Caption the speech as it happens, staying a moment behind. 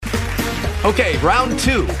Okay, round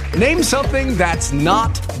 2. Name something that's not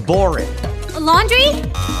boring. A laundry?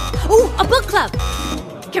 Ooh, a book club.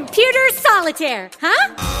 Computer solitaire,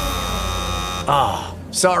 huh? Ah,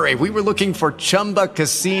 sorry, we were looking for Chumba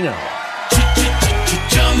Casino.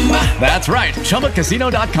 That's right,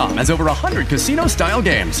 ChumbaCasino.com has over 100 casino-style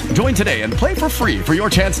games. Join today and play for free for your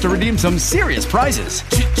chance to redeem some serious prizes.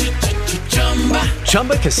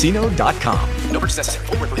 ChumbaCasino.com. No purchase necessary.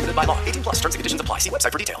 Void where prohibited by law. 18+. Terms and conditions apply. See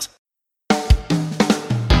website for details.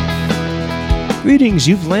 Greetings,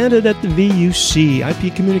 you've landed at the VUC,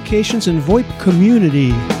 IP Communications and VoIP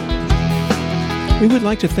community. We would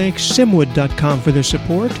like to thank Simwood.com for their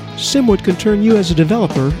support. Simwood can turn you as a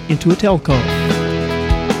developer into a telco.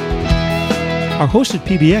 Our hosted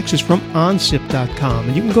PBX is from OnSIP.com,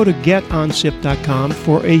 and you can go to GetOnSIP.com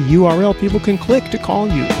for a URL people can click to call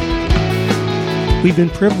you. We've been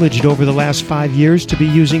privileged over the last 5 years to be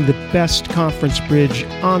using the best conference bridge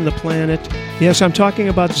on the planet. Yes, I'm talking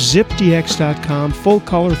about ZipDX.com,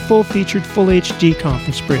 full-color, full-featured, full HD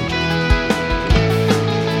conference bridge.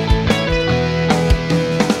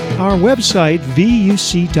 Our website,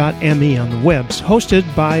 vuc.me on the webs, hosted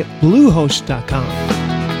by Bluehost.com.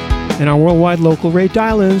 And our worldwide local rate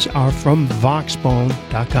dial-ins are from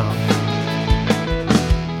Voxbone.com.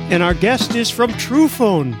 And our guest is from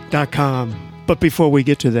Truephone.com. But before we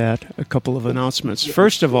get to that, a couple of announcements.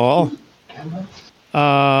 First of all,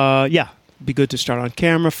 be good to start on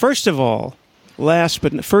camera. First of all,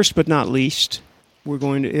 first but not least,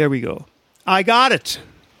 there we go. I got it.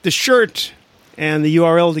 The shirt and the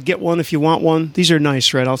URL to get one if you want one. These are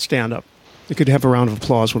nice, right? I'll stand up. You could have a round of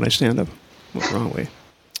applause when I stand up. Wrong way.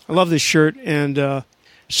 I love this shirt, and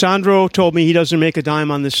Sandro told me he doesn't make a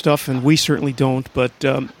dime on this stuff, and we certainly don't, but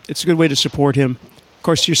it's a good way to support him. Of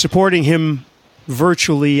course, you're supporting him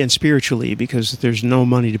virtually and spiritually because there's no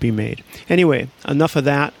money to be made. Anyway, enough of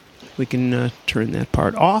that. We can turn that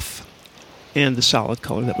part off and the solid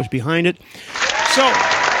color that was behind it. So,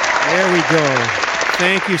 there we go.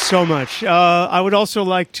 Thank you so much. I would also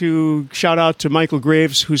like to shout out to Michael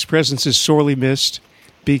Graves, whose presence is sorely missed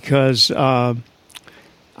because I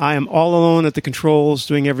am all alone at the controls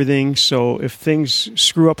doing everything. So if things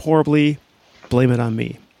screw up horribly, blame it on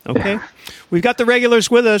me. Okay? We've got the regulars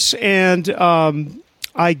with us, and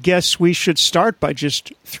I guess we should start by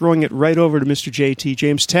just throwing it right over to Mr. JT.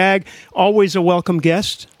 James Tagg, always a welcome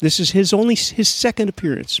guest. This is his second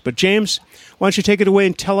appearance. But James, why don't you take it away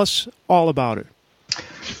and tell us all about it?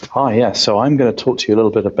 Hi, yeah. So I'm going to talk to you a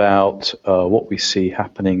little bit about what we see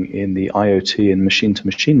happening in the IoT and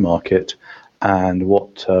machine-to-machine market and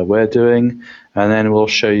what we're doing. And then we'll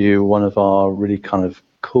show you one of our really kind of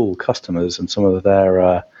cool customers and some of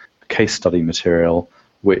their case study material,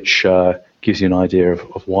 which gives you an idea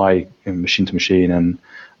of why machine-to-machine and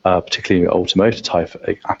particularly automotive type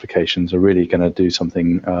applications are really going to do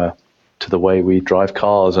something to the way we drive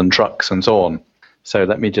cars and trucks and so on. So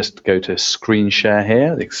let me just go to screen share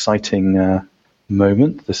here, the exciting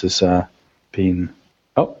moment. This has been,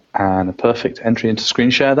 and a perfect entry into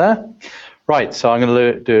screen share there. Right, so I'm going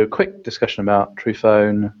to do a quick discussion about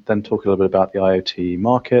Truephone, then talk a little bit about the IoT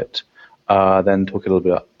market, then talk a little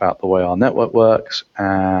bit about the way our network works,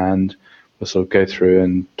 and we'll sort of go through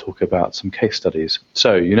and talk about some case studies.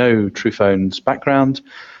 So you know Truephone's background.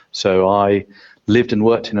 So I lived and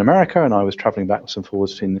worked in America, and I was traveling backwards and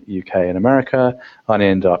forwards between the UK and America. I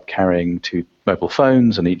ended up carrying 2 mobile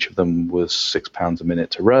phones, and each of them was £6 a minute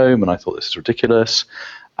to roam, and I thought this is ridiculous.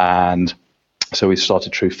 And so we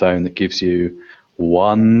started Truephone that gives you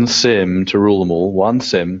one SIM to rule them all, one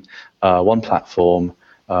SIM, one platform,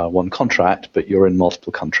 one contract, but you're in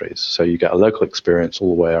multiple countries. So you get a local experience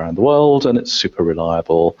all the way around the world, and it's super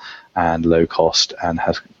reliable and low cost and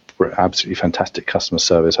has absolutely fantastic customer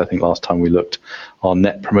service. I think last time we looked, our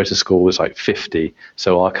net promoter score was like 50,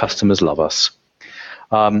 so our customers love us.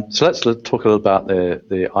 So let's talk a little about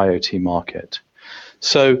the IoT market.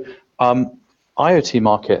 So IoT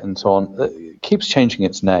market and so on, it keeps changing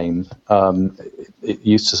its name. It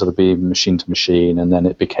used to sort of be machine to machine, and then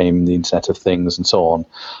it became the Internet of Things and so on.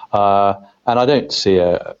 And I don't see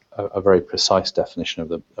a very precise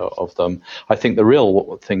definition of them. I think the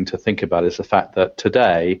real thing to think about is the fact that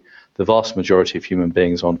today, the vast majority of human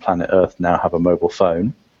beings on planet Earth now have a mobile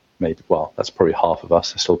phone. Maybe, well, that's probably half of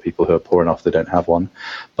us. There's still people who are poor enough they don't have one.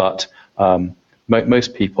 But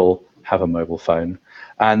most people have a mobile phone.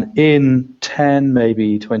 And in 10,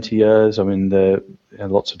 maybe 20 years, I mean, there are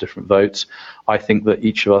lots of different votes, I think that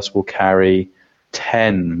each of us will carry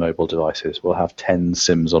 10 mobile devices. We'll have 10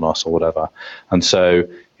 SIMs on us or whatever. And so,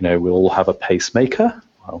 we'll all have a pacemaker.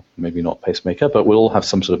 Well, maybe not pacemaker, but we'll all have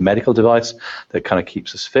some sort of medical device that kind of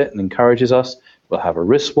keeps us fit and encourages us. We'll have a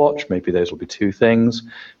wristwatch. Maybe those will be two things.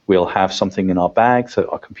 We'll have something in our bag so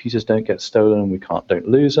our computers don't get stolen and we don't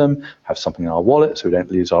lose them. Have something in our wallet so we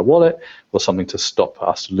don't lose our wallet. We'll have something to stop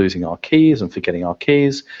us losing our keys and forgetting our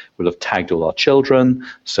keys. We'll have tagged all our children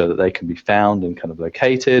so that they can be found and kind of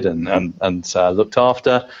located and looked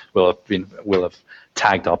after. We'll have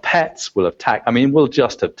tagged our pets. We'll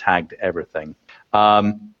just have tagged everything.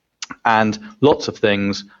 And lots of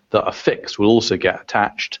things that are fixed will also get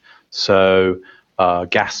attached. So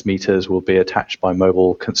gas meters will be attached by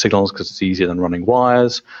mobile signals because it's easier than running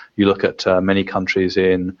wires. You look at many countries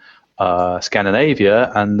in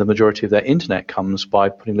Scandinavia, and the majority of their internet comes by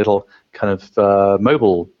putting little kind of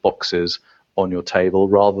mobile boxes on your table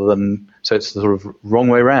rather than, so it's the sort of wrong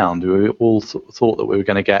way around. We all thought that we were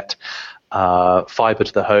going to get fiber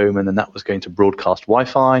to the home, and then that was going to broadcast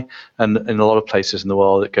Wi-Fi. And in a lot of places in the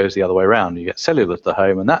world, it goes the other way around. You get cellular to the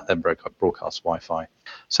home, and that then broadcasts Wi-Fi.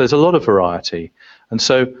 So there's a lot of variety. And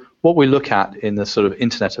so what we look at in the sort of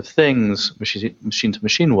Internet of Things,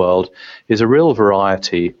 machine-to-machine world, is a real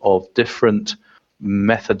variety of different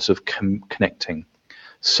methods of connecting.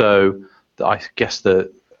 So I guess the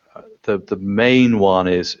main one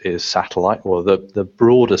is satellite, or the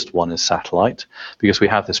broadest one is satellite, because we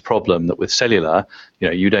have this problem that with cellular,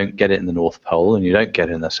 you don't get it in the North Pole, and you don't get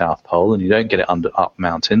it in the South Pole, and you don't get it up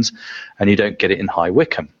mountains, and you don't get it in High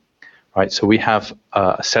Wycombe, right? So we have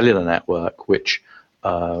a cellular network which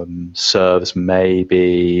serves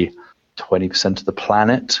maybe 20% of the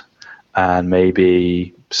planet and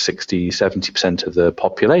maybe 60-70% of the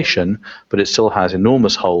population, but it still has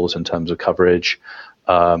enormous holes in terms of coverage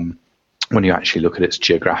when you actually look at its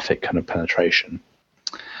geographic kind of penetration.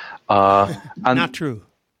 Not true.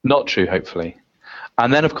 Not true, hopefully.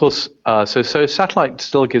 And then, of course, so satellite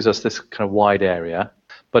still gives us this kind of wide area,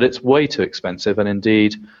 but it's way too expensive, and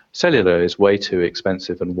indeed cellular is way too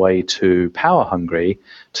expensive and way too power hungry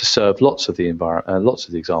to serve lots of the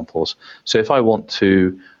examples. So if I want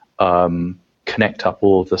to connect up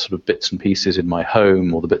all of the sort of bits and pieces in my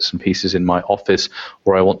home or the bits and pieces in my office,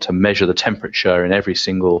 or I want to measure the temperature in every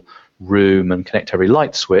single room and connect every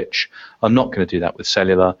light switch, I'm not going to do that with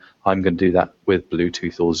cellular. I'm going to do that with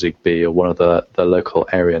Bluetooth or Zigbee or one of the local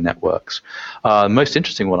area networks. The most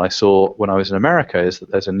interesting one I saw when I was in America is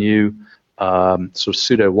that there's a new sort of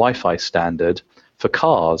pseudo Wi-Fi standard for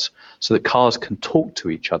cars, so that cars can talk to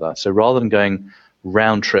each other. So rather than going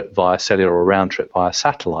round trip via cellular or round trip via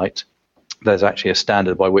satellite, there's actually a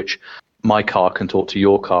standard by which my car can talk to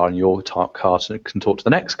your car and your car can talk to the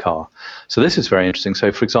next car. So this is very interesting.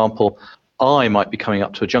 So, for example, I might be coming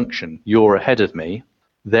up to a junction. You're ahead of me.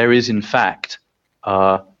 There is, in fact,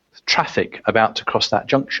 traffic about to cross that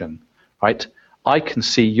junction, right? I can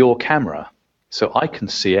see your camera. So I can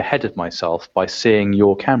see ahead of myself by seeing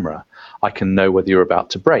your camera. I can know whether you're about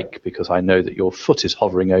to brake because I know that your foot is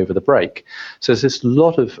hovering over the brake. So there's this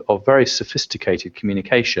lot of very sophisticated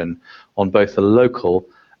communication on both a local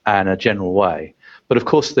and a general way. But of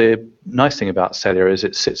course, the nice thing about cellular is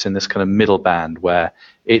it sits in this kind of middle band where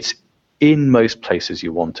it's in most places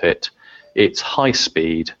you want it, it's high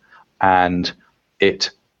speed, and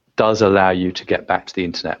it does allow you to get back to the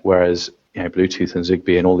internet, whereas Bluetooth and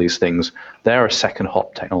Zigbee and all these things, they're a second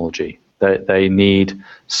hop technology. They need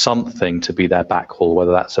something to be their backhaul,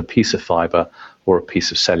 whether that's a piece of fiber or a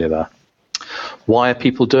piece of cellular. Why are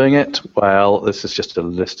people doing it? Well, this is just a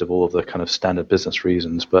list of all of the kind of standard business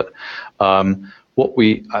reasons. But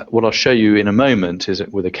what I'll show you in a moment is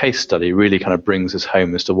that with a case study really kind of brings us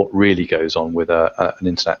home as to what really goes on with an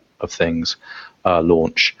Internet of Things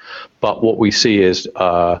launch. But what we see is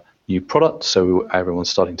new products. So everyone's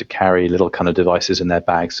starting to carry little kind of devices in their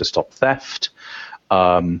bags to stop theft.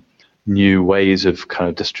 New ways of kind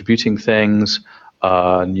of distributing things.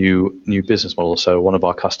 New business models. So one of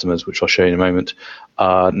our customers, which I'll show you in a moment,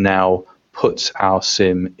 now puts our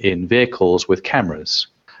SIM in vehicles with cameras,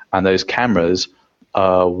 and those cameras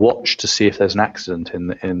watch to see if there's an accident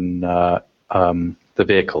in the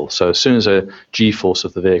vehicle. So as soon as a G-force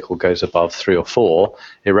of the vehicle goes above 3 or 4,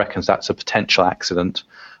 it reckons that's a potential accident,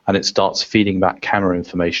 and it starts feeding back camera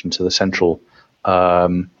information to the central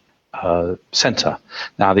center.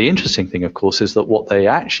 Now, the interesting thing, of course, is that what they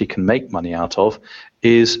actually can make money out of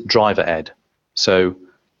is driver ed. So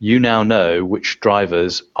you now know which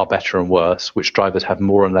drivers are better and worse, which drivers have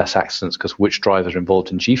more and less accidents because which drivers are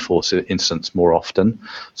involved in G-force incidents more often.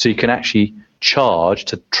 So you can actually charge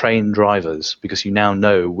to train drivers because you now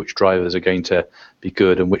know which drivers are going to be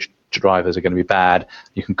good and which drivers are going to be bad.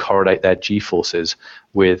 You can correlate their G-forces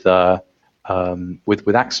with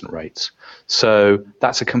accident rates. So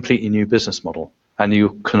that's a completely new business model. And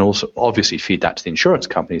you can also obviously feed that to the insurance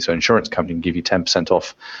company. So insurance company can give you 10%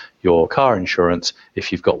 off your car insurance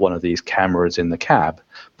if you've got one of these cameras in the cab.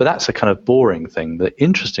 But that's a kind of boring thing. The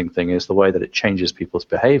interesting thing is the way that it changes people's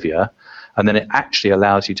behavior, and then it actually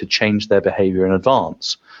allows you to change their behavior in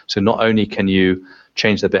advance. So not only can you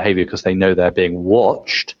change their behavior because they know they're being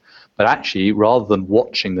watched, but actually, rather than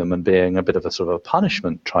watching them and being a bit of a sort of a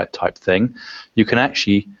punishment type thing, you can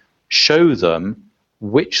actually show them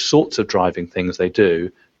which sorts of driving things they do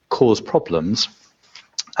cause problems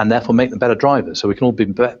and therefore make them better drivers. So we can all be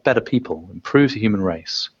better people, improve the human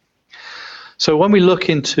race. So when we look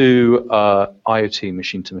into IoT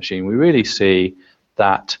machine to machine, we really see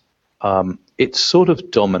that it's sort of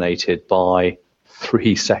dominated by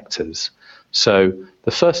three sectors. So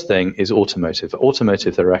the first thing is automotive.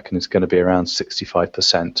 Automotive, they reckon, is going to be around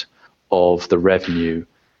 65% of the revenue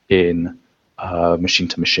in machine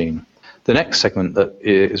to machine. The next segment that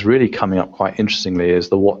is really coming up quite interestingly is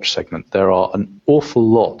the watch segment. There are an awful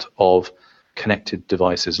lot of connected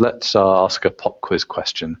devices. Let's ask a pop quiz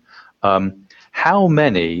question. How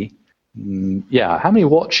many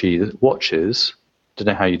watches, don't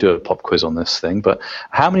know how you do a pop quiz on this thing, but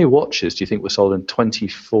how many watches do you think were sold in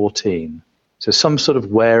 2014? So some sort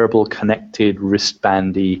of wearable, connected,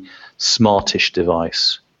 wristbandy, smartish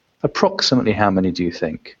device. Approximately how many do you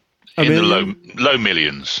think? In the low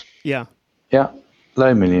millions. Yeah. Yeah,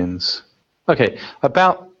 low millions. Okay,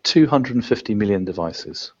 about 250 million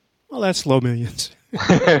devices. Well, that's low millions.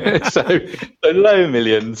 so low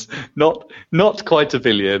millions, not quite a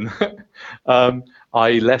billion,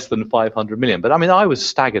 i.e. less than 500 million. But I mean, I was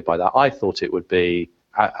staggered by that. I thought it would be,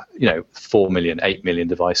 4 million, 8 million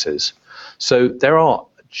devices. So there are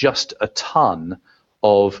just a ton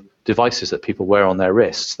of devices that people wear on their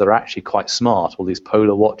wrists that are actually quite smart, all these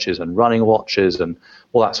polar watches and running watches and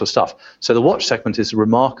all that sort of stuff. So the watch segment is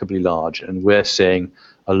remarkably large, and we're seeing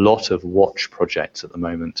a lot of watch projects at the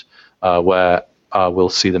moment where we'll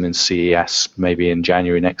see them in CES maybe in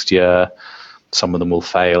January next year. Some of them will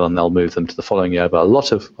fail and they'll move them to the following year, but a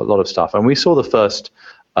lot of stuff. And we saw the first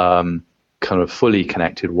kind of fully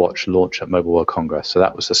connected watch launch at Mobile World Congress. So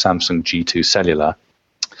that was the Samsung G2 Cellular.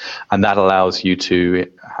 And that allows you to,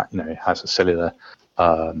 it has a cellular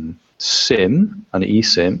SIM, an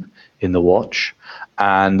eSIM in the watch.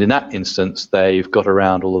 And in that instance, they've got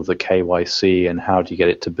around all of the KYC and how do you get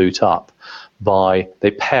it to boot up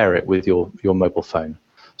they pair it with your mobile phone.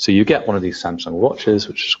 So you get one of these Samsung watches,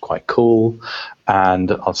 which is quite cool.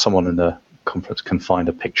 And someone in the conference can find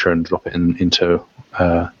a picture and drop it into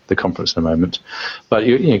the conference in a moment. But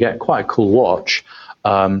you get quite a cool watch.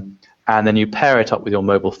 And then you pair it up with your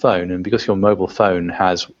mobile phone, and because your mobile phone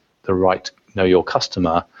has the right to know your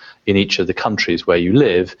customer in each of the countries where you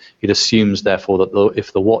live, it assumes, therefore, that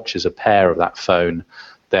if the watch is a pair of that phone,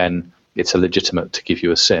 then it's legitimate to give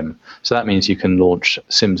you a SIM. So that means you can launch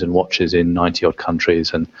SIMs and watches in 90-odd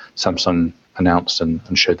countries, and Samsung announced and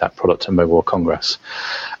showed that product at Mobile World Congress.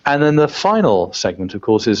 And then the final segment, of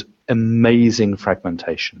course, is amazing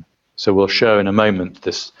fragmentation. So we'll show in a moment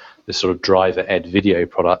this sort of driver ed video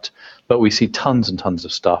product, but we see tons and tons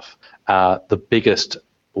of stuff. The biggest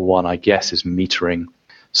one, I guess, is metering.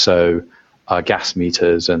 So gas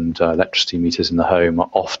meters and electricity meters in the home are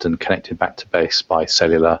often connected back to base by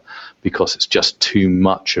cellular because it's just too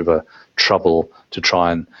much of a trouble to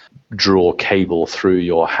try and draw cable through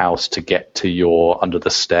your house to get to your under the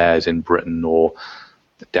stairs in Britain or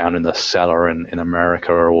down in the cellar in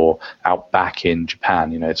America or out back in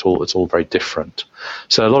Japan. It's all very different.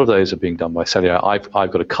 So a lot of those are being done by cellular. I've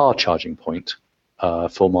got a car charging point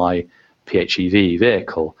for my PHEV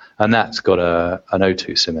vehicle, and that's got an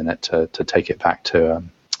O2 SIM in it to take it back to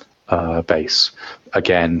base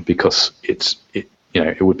again because it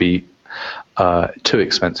would be too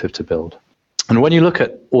expensive to build. And when you look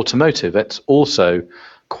at automotive, it's also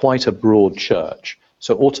quite a broad church.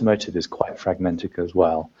 So automotive is quite fragmented as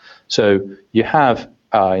well. So you have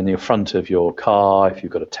in the front of your car, if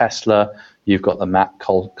you've got a Tesla, you've got the map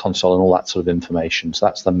console and all that sort of information. So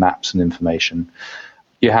that's the maps and information.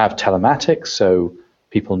 You have telematics, so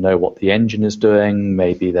people know what the engine is doing.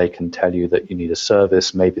 Maybe they can tell you that you need a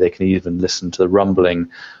service. Maybe they can even listen to the rumbling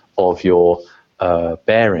of your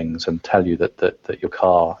bearings and tell you that your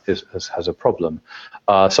car has a problem.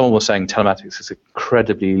 Someone was saying telematics is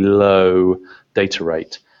incredibly low data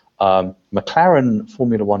rate. McLaren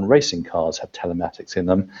Formula One racing cars have telematics in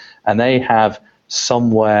them, and they have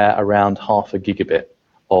somewhere around half a gigabit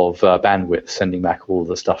of bandwidth sending back all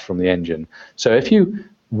the stuff from the engine. So if you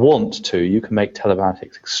want to, you can make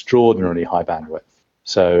telematics extraordinarily high bandwidth.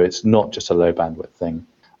 So it's not just a low bandwidth thing.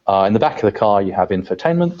 In the back of the car, you have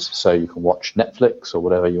infotainment, so you can watch Netflix or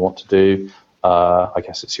whatever you want to do I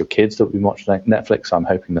guess it's your kids that will be watching Netflix. I'm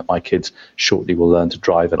hoping that my kids shortly will learn to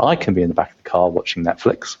drive, and I can be in the back of the car watching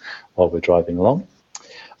Netflix while we're driving along.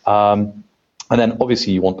 And then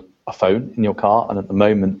obviously you want a phone in your car, and at the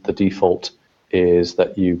moment the default is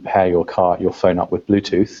that you pair your phone up with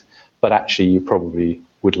Bluetooth, but actually you probably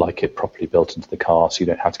would like it properly built into the car so you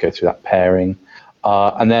don't have to go through that pairing.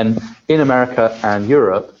 And then in America and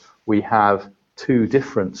Europe, we have two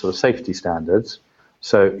different sort of safety standards.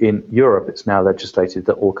 So in Europe, it's now legislated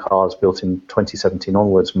that all cars built in 2017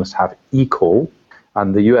 onwards must have eCall.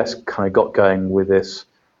 And the US kind of got going with this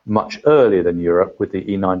much earlier than Europe with the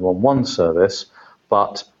E911 service,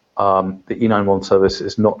 but the E911 service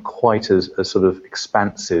is not quite as sort of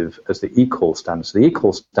expansive as the eCall standard. So the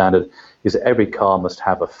eCall standard is that every car must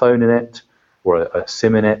have a phone in it or a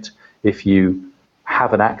SIM in it. If you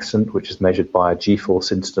have an accident, which is measured by a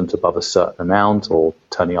G-force incident above a certain amount, or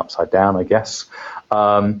turning upside down, I guess,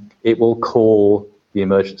 it will call the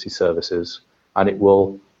emergency services, and it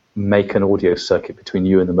will make an audio circuit between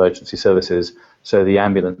you and the emergency services, so the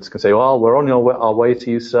ambulance can say, well, we're on our way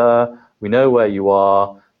to you, sir. We know where you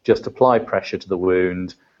are. Just apply pressure to the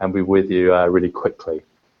wound, and we're with you really quickly.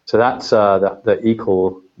 So that's the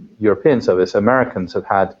eCall European service. Americans have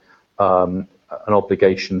had an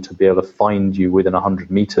obligation to be able to find you within 100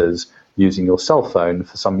 meters using your cell phone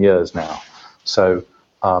for some years now. So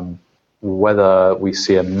whether we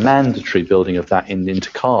see a mandatory building of that into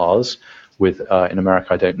cars in America,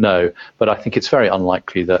 I don't know. But I think it's very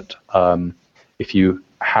unlikely that if you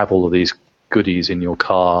have all of these goodies in your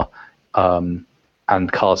car and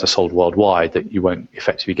cars are sold worldwide, that you won't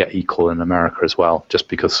effectively get eCall in America as well, just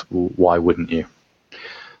because why wouldn't you?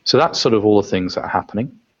 So that's sort of all the things that are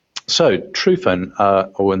happening. So TruePhone,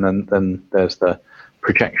 and then there's the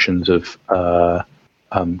projections of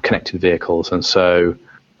connected vehicles, and so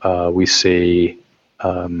we see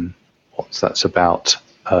that's about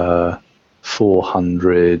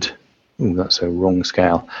 400. Ooh, that's a wrong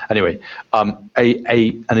scale. Anyway, an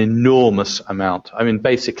enormous amount. I mean,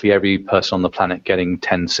 basically every person on the planet getting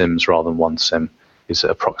 10 SIMs rather than one SIM is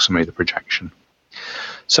approximately the projection.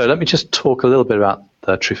 So let me just talk a little bit about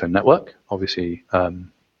the TruePhone network. Obviously, I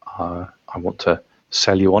want to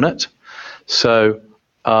sell you on it. So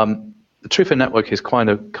the TruePhone network is kind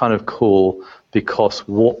of cool because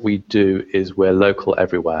what we do is we're local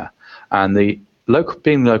everywhere, and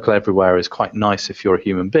being local everywhere is quite nice if you're a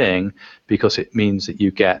human being, because it means that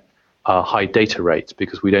you get high data rates,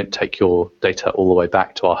 because we don't take your data all the way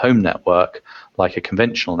back to our home network like a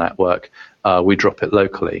conventional network. We drop it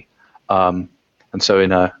locally, and so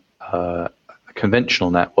in a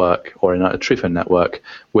conventional network or in a TruePhone network,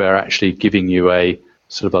 we're actually giving you a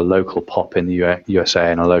sort of a local pop in the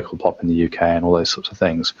USA and a local pop in the UK and all those sorts of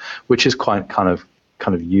things, which is quite kind of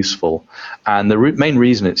useful. And the main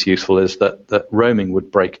reason it's useful is that roaming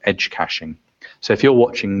would break edge caching. So if you're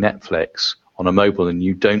watching Netflix on a mobile and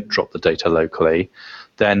you don't drop the data locally,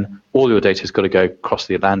 then all your data has got to go across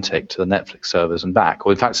the Atlantic to the Netflix servers and back.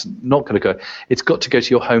 Or in fact, it's not going to go. It's got to go to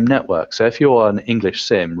your home network. So if you're an English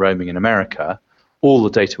SIM roaming in America, all the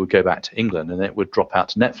data would go back to England and it would drop out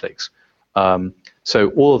to Netflix. So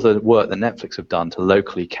all of the work that Netflix have done to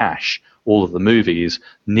locally cache all of the movies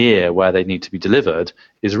near where they need to be delivered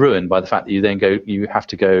is ruined by the fact that you have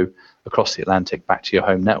to go across the Atlantic back to your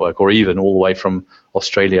home network, or even all the way from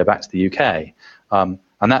Australia back to the UK.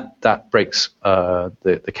 And that breaks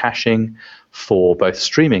the caching for both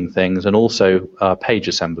streaming things and also page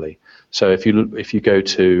assembly. So if you go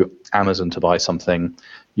to Amazon to buy something,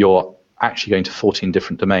 you're actually going to 14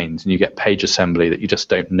 different domains, and you get page assembly that you just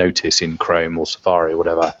don't notice in Chrome or Safari or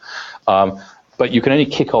whatever. But you can only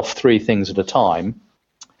kick off 3 things at a time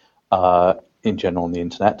in general on the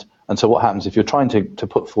internet. And so what happens if you're trying to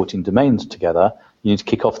put 14 domains together, you need to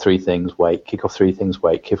kick off 3 things, wait, kick off 3 things,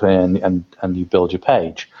 wait, and you build your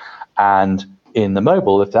page. And in the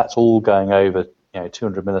mobile, if that's all going over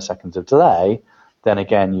 200 milliseconds of delay, then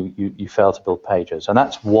again you fail to build pages. And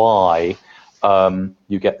that's why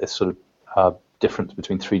you get this sort of difference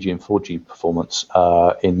between 3G and 4G performance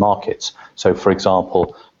in markets. So for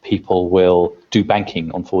example, people will do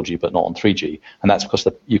banking on 4G but not on 3G, and that's because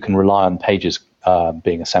you can rely on pages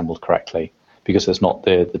being assembled correctly, because there's not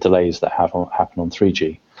the delays that happen on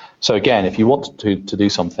 3G. So again, if you want to do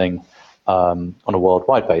something on a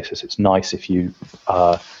worldwide basis, it's nice if you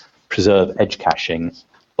preserve edge caching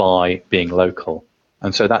by being local.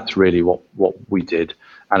 And so that's really what we did.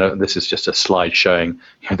 And this is just a slide showing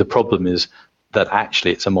the problem is that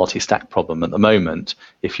actually it's a multi-stack problem. At the moment,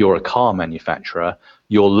 if you're a car manufacturer,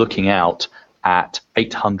 you're looking out at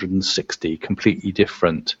 860 completely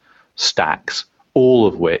different stacks, all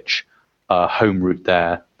of which home route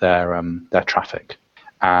their traffic.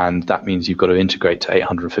 And that means you've got to integrate to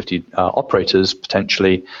 850 operators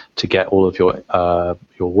potentially to get all of your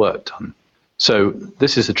work done. So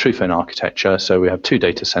this is the TruePhone architecture. So we have 2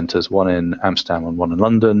 data centers, one in Amsterdam and one in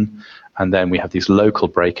London. And then we have these local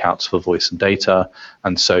breakouts for voice and data.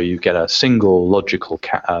 And so you get a single logical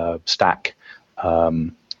stack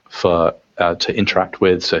to interact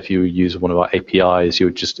with. So if you use one of our APIs,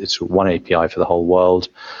 it's one API for the whole world.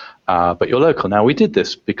 But you're local. Now, we did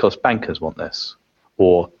this because bankers want this,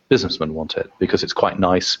 or businessmen want it, because it's quite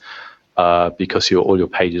nice. Because all your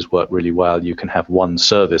pages work really well. You can have one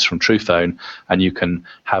service from TruePhone, and you can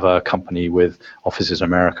have a company with offices in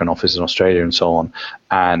America and offices in Australia and so on.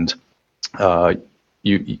 And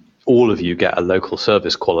all of you get a local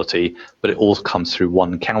service quality, but it all comes through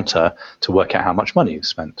one counter to work out how much money you've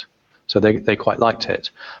spent. So they quite liked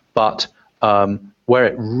it. But where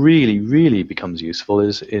it really, really becomes useful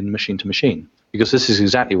is in machine-to-machine. Because this is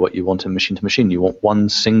exactly what you want in machine-to-machine. You want one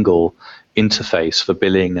single interface for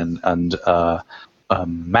billing and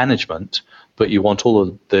management, but you want all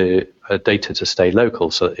of the data to stay local.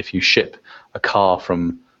 So that if you ship a car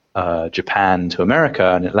from Japan to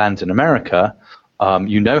America and it lands in America,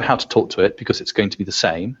 you know how to talk to it because it's going to be the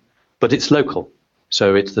same, but it's local.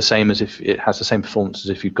 So it's the same as if it has the same performance as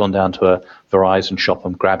if you'd gone down to a Verizon shop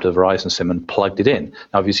and grabbed a Verizon SIM and plugged it in.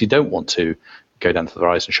 Now, obviously, you don't want to go down to the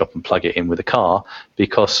Verizon shop and plug it in with a car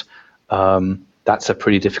because that's a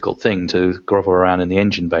pretty difficult thing to grovel around in the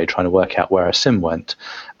engine bay trying to work out where a SIM went.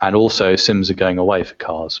 And also, SIMs are going away for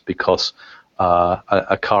cars because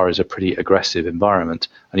a car is a pretty aggressive environment,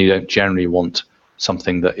 and you don't generally want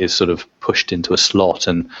something that is sort of pushed into a slot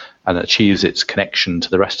and achieves its connection to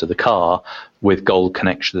the rest of the car with gold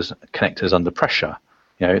connectors under pressure.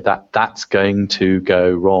 That's going to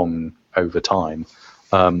go wrong over time.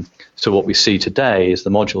 So what we see today is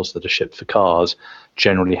the modules that are shipped for cars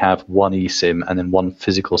generally have one eSIM and then one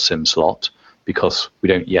physical SIM slot, because we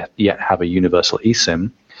don't yet have a universal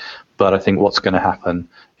eSIM. But I think what's going to happen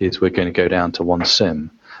is we're going to go down to one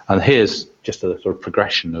SIM. And here's just a sort of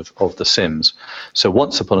progression of the SIMs. So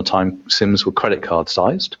once upon a time, SIMs were credit card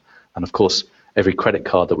sized. And of course, every credit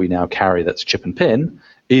card that we now carry that's chip and pin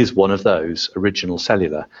is one of those original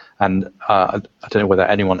cellular. And I don't know whether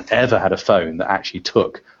anyone ever had a phone that actually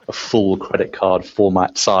took a full credit card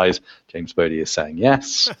format size. James Bodie is saying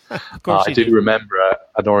yes. Of course I do remember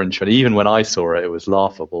an orange one. Even when I saw it, it was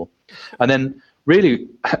laughable. And then really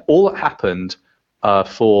all that happened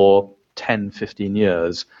for 10, 15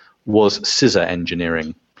 years was scissor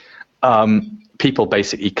engineering. People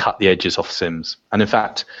basically cut the edges off SIMs. And in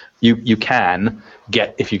fact, you can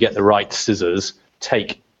get, if you get the right scissors,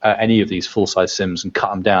 take any of these full-size SIMs and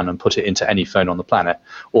cut them down and put it into any phone on the planet.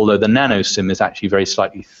 Although the nano SIM is actually very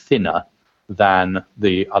slightly thinner than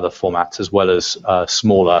the other formats, as well as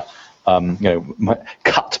smaller,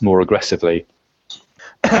 cut more aggressively.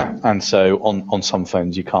 And so on some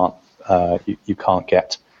phones you can't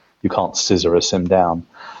scissor a SIM down.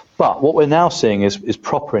 But what we're now seeing is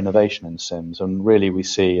proper innovation in SIMs, and really we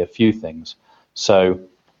see a few things. So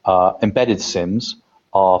embedded SIMs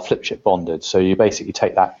are flip chip bonded. So you basically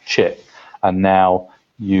take that chip and now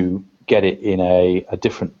you get it in a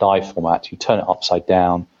different die format. You turn it upside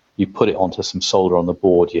down, you put it onto some solder on the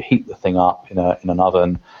board, you heat the thing up in an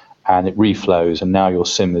oven, and it reflows, and now your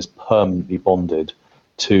SIM is permanently bonded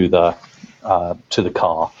to the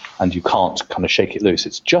car, and you can't kind of shake it loose.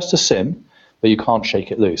 It's just a SIM, but you can't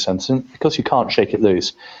shake it loose. And because you can't shake it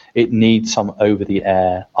loose, it needs some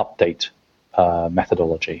over-the-air update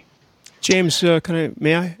methodology. James,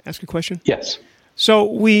 may I ask a question? Yes.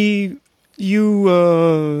 So you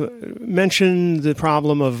mentioned the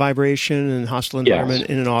problem of vibration and hostile environment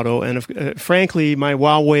in an auto, and frankly, my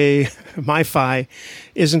Huawei MiFi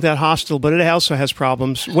isn't that hostile, but it also has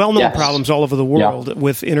problems, well-known problems all over the world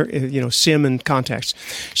with SIM and contacts.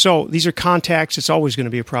 So these are contacts. It's always going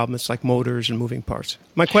to be a problem. It's like motors and moving parts.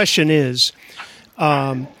 My question is,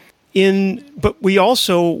 but we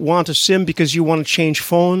also want a SIM because you want to change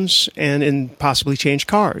phones and possibly change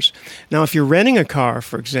cars. Now, if you're renting a car,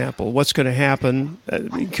 for example, what's going to happen?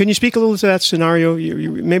 Can you speak a little to that scenario?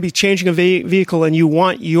 You maybe changing a vehicle and you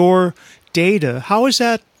want your data. How is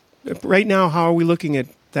that right now? How are we looking at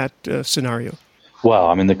that scenario? Well,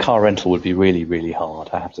 I mean, the car rental would be really, really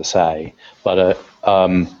hard, I have to say. But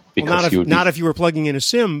because not if you were plugging in a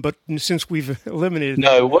SIM, but since we've eliminated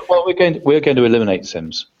no, well, we're going to eliminate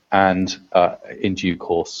SIMs. And in due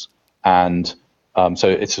course, and so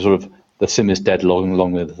it's a sort of the SIM is dead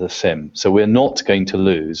along with the SIM. So we're not going to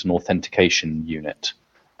lose an authentication unit,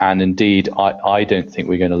 and indeed, I don't think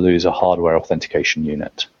we're going to lose a hardware authentication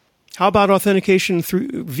unit. How about authentication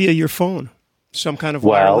via your phone? Some kind of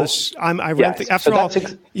wireless.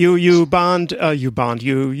 You bond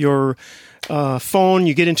your phone.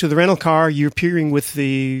 You get into the rental car. You're peering with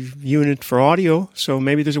the unit for audio. So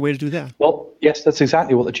maybe there's a way to do that. Well, yes, that's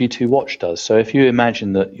exactly what the G2 watch does. So if you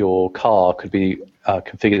imagine that your car could be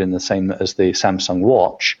configured in the same as the Samsung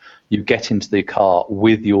watch, you get into the car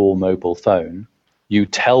with your mobile phone. You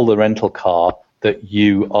tell the rental car that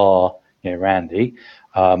you are, Randy,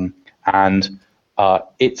 and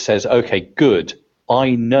it says, okay, good.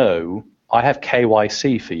 I know I have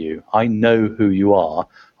KYC for you. I know who you are.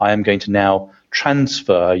 I am going to now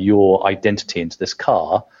transfer your identity into this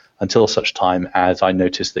car until such time as I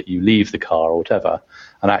notice that you leave the car or whatever,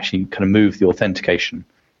 and actually kind of move the authentication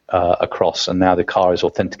across. And now the car is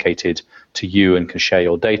authenticated to you and can share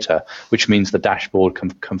your data, which means the dashboard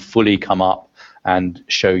can fully come up and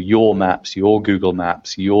show your maps, your Google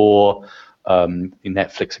Maps, your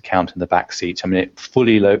Netflix account in the back seat. I mean, it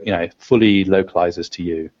fully localizes to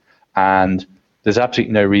you, and there's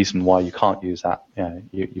absolutely no reason why you can't use that.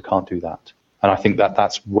 You can't do that, and I think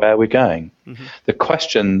that's where we're going. Mm-hmm.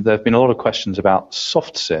 There have been a lot of questions about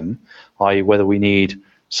soft SIM, i.e., whether we need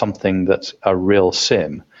something that's a real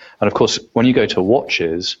SIM. And of course, when you go to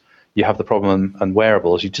watches, you have the problem, and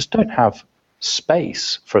wearables, you just don't have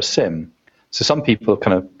space for a SIM. So some people have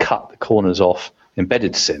kind of cut the corners off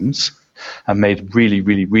embedded SIMs and made really,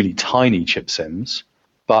 really, really tiny chip SIMs.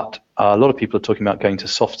 But a lot of people are talking about going to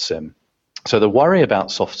soft SIM. So the worry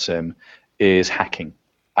about soft SIM is hacking.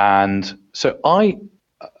 And so I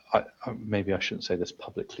maybe I shouldn't say this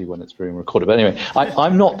publicly when it's being recorded, but anyway,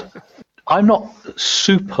 I'm not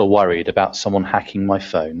super worried about someone hacking my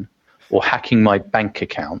phone or hacking my bank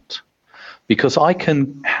account, because I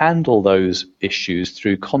can handle those issues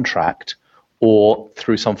through contract or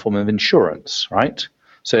through some form of insurance, right?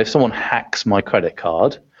 So if someone hacks my credit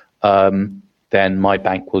card, then my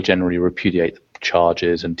bank will generally repudiate the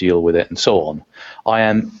charges and deal with it and so on. I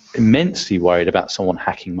am immensely worried about someone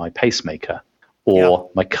hacking my pacemaker or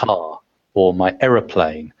my car or my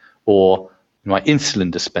aeroplane or my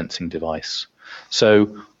insulin dispensing device.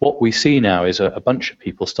 So what we see now is a bunch of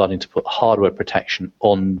people starting to put hardware protection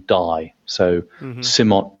on die. So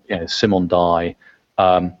SIM on die.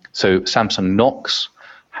 So Samsung Knox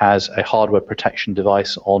has a hardware protection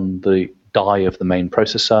device on the die of the main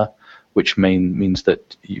processor, which means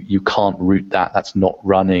that you can't root that. That's not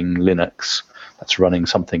running Linux. That's running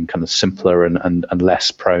something kind of simpler and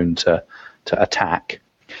less prone to attack.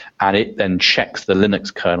 And it then checks the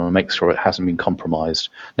Linux kernel and makes sure it hasn't been compromised.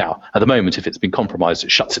 Now, at the moment, if it's been compromised,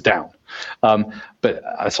 it shuts it down. But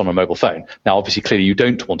it's on a mobile phone. Now, obviously, clearly, you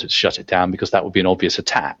don't want it to shut it down, because that would be an obvious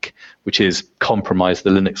attack, which is compromise the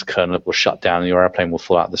Linux kernel, it will shut down and your airplane will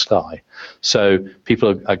fall out of the sky. So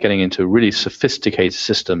people are getting into really sophisticated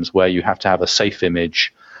systems where you have to have a safe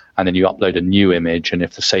image, and then you upload a new image. And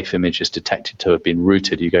if the safe image is detected to have been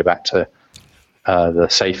rooted, you go back to the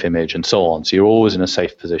safe image and so on. So you're always in a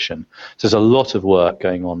safe position. So there's a lot of work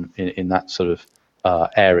going on in that sort of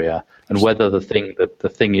area. And whether the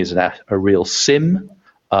thing is a real SIM,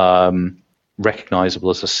 recognizable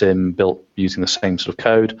as a SIM built using the same sort of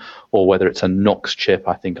code, or whether it's a Knox chip.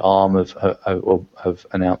 I think ARM have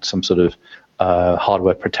announced some sort of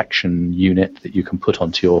hardware protection unit that you can put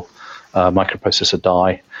onto your microprocessor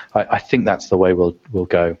die. I think that's the way we'll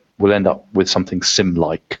go. We'll end up with something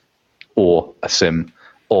SIM-like, or a SIM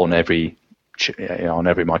on every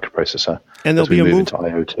microprocessor. And there'll be into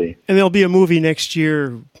IoT. And there'll be a movie next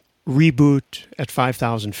year, Reboot at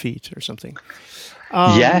 5,000 feet or something.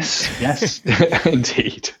 Yes,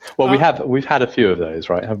 indeed. Well, we've had a few of those,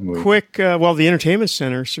 right? Haven't we? Quick. The Entertainment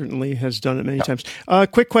Center certainly has done it many times.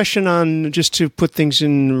 Quick question on, just to put things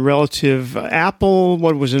in relative. Apple,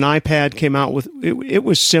 what was an iPad came out with? It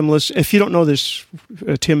was SIMless. If you don't know this,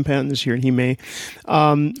 Tim Patton is here, and he may.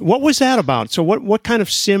 What was that about? So what kind of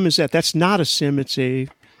SIM is that? That's not a SIM. It's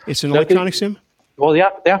an electronic SIM. Well,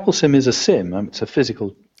 the Apple SIM is a SIM. It's a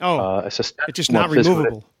physical. It's just not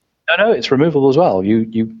removable. No, it's removable as well.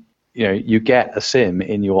 You get a SIM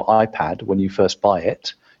in your iPad when you first buy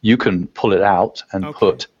it. You can pull it out and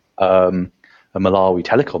put a Malawi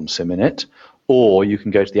Telecom SIM in it, or you can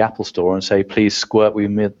go to the Apple Store and say, please squirt me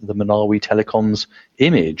the Malawi Telecom's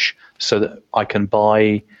image so that I can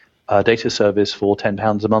buy a data service for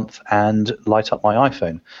 £10 a month and light up my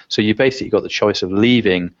iPhone. So you basically got the choice of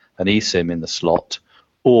leaving an eSIM in the slot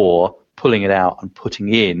or pulling it out and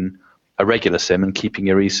putting in a regular SIM and keeping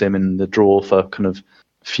your eSIM in the drawer for kind of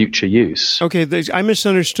future use. Okay, I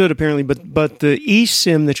misunderstood apparently, but the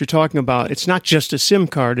eSIM that you're talking about, it's not just a SIM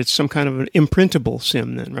card, it's some kind of an imprintable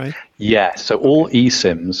SIM then, right? Yeah, so all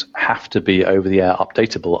eSIMs have to be over-the-air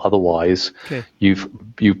updatable. Otherwise, you've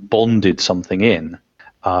bonded something in.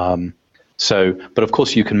 But of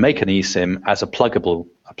course, you can make an eSIM as a pluggable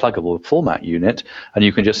format unit, and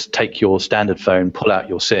you can just take your standard phone, pull out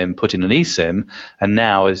your SIM, put in an eSIM, and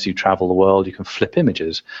now as you travel the world, you can flip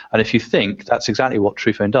images. And if you think, that's exactly what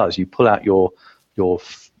TruePhone does. You pull out your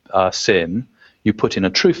SIM, you put in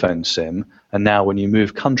a TruePhone SIM, and now when you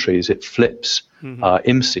move countries, it flips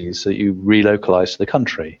IMSIs so that you relocalize to the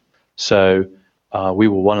country. So we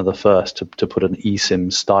were one of the first to put an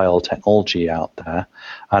eSIM style technology out there.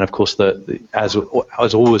 And of course, as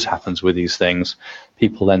always happens with these things,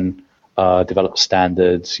 people then develop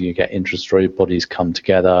standards. You get industry bodies come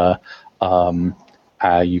together,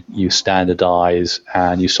 you standardize,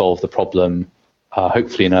 and you solve the problem,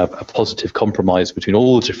 hopefully in a positive compromise between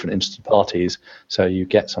all the different interested parties, so you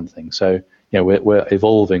get something. So we're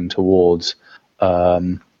evolving towards a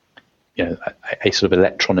sort of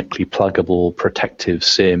electronically pluggable protective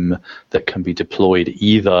SIM that can be deployed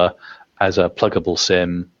either as a pluggable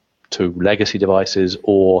SIM to legacy devices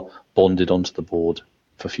or bonded onto the board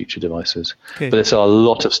for future devices. Okay. But there's a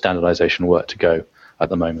lot of standardization work to go at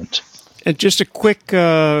the moment. And just a quick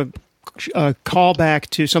call back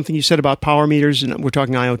to something you said about power meters, and we're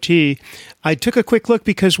talking IoT. I took a quick look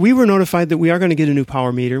because we were notified that we are going to get a new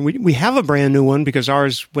power meter. We have a brand new one because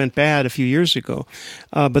ours went bad a few years ago.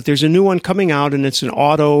 But there's a new one coming out, and it's an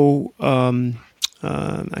auto,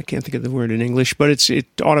 I can't think of the word in English, but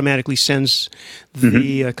it automatically sends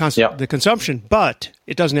the consumption. But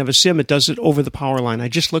it doesn't have a SIM. It does it over the power line. I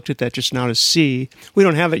just looked at that just now to see. We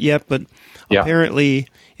don't have it yet, but apparently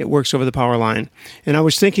it works over the power line. And I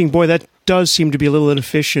was thinking, boy, that does seem to be a little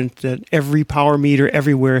inefficient that every power meter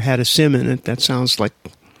everywhere had a SIM in it. That sounds like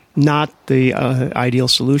not the ideal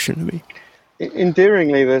solution to me.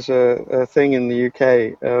 Endearingly, there's a thing in the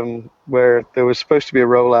UK where there was supposed to be a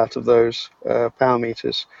rollout of those power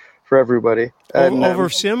meters for everybody. And, over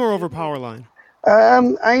SIM or over power line?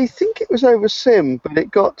 I think it was over SIM, but it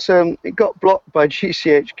got blocked by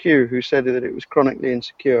GCHQ, who said that it was chronically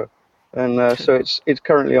insecure. And so it's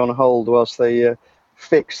currently on hold whilst they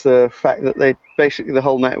fix the fact that the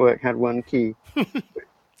whole network had one key.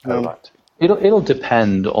 Right. It'll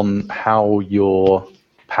depend on how your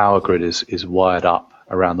power grid is wired up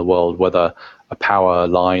around the world, whether a power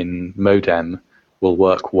line modem will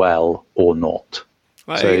work well or not.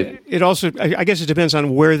 So it also, I guess, it depends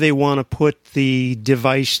on where they want to put the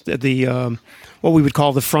device, what we would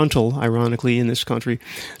call the frontal, ironically, in this country,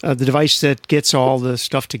 the device that gets all the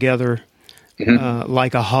stuff together,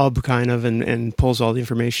 like a hub kind of, and pulls all the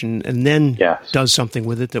information, and then does something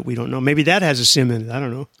with it that we don't know. Maybe that has a SIM in it. I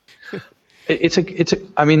don't know.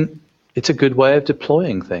 It's a good way of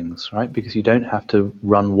deploying things, right? Because you don't have to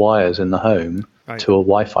run wires in the home to a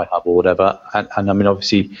Wi-Fi hub or whatever. And I mean,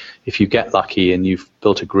 obviously, if you get lucky and you've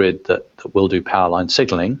built a grid that will do power line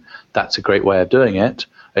signaling, that's a great way of doing it.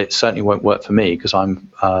 It certainly won't work for me because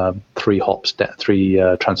I'm three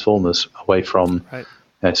transformers away from. Right.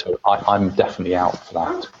 So I'm definitely out for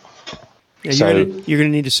that. Yeah, you're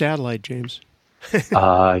going to need a satellite, James.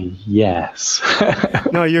 Yes.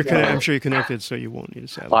 No, I'm sure you're connected, so you won't need a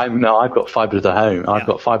satellite. I've got fiber to the home. I've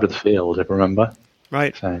got fiber to the field, if you remember.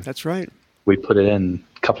 Right. So that's right. We put it in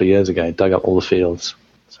a couple of years ago, dug up all the fields.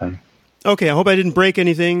 So. Okay, I hope I didn't break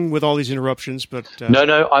anything with all these interruptions, but... No,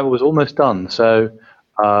 I was almost done. So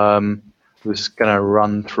I was going to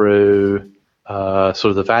run through sort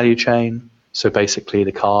of the value chain. So basically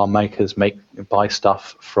the car makers buy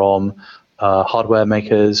stuff from hardware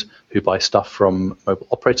makers who buy stuff from mobile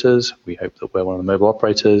operators. We hope that we're one of the mobile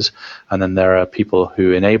operators. And then there are people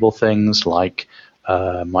who enable things like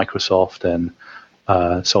Microsoft and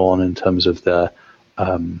so on in terms of the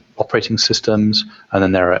operating systems. And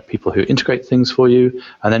then there are people who integrate things for you.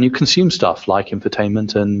 And then you consume stuff like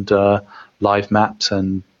infotainment and live maps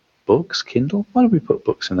and books. Kindle? Why do we put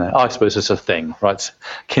books in there? I suppose it's a thing, right?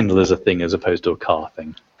 Kindle is a thing as opposed to a car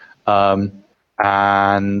thing.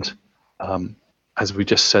 As we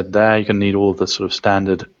just said there, you're going to need all the sort of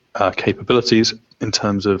standard capabilities in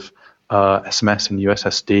terms of SMS and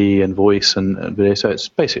USSD and voice and video. So it's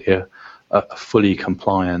basically a fully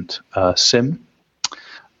compliant SIM.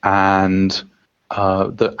 And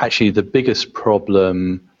the biggest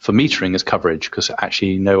problem for metering is coverage, because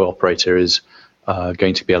actually no operator is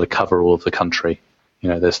going to be able to cover all of the country.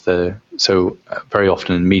 So very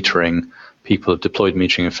often in metering, people have deployed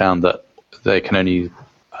metering and found that they can only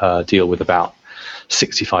deal with about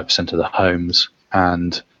 65% of the homes,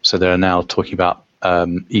 and so they're now talking about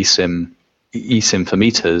eSIM for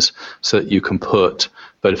meters, so that you can put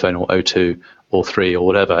Vodafone or O2 or 3 or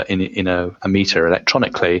whatever in a meter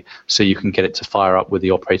electronically, so you can get it to fire up with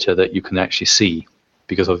the operator that you can actually see,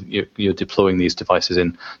 because you're deploying these devices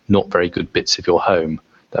in not very good bits of your home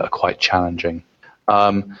that are quite challenging.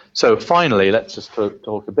 So finally, let's just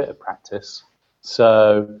talk a bit of practice.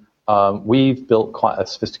 So we've built quite a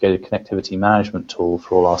sophisticated connectivity management tool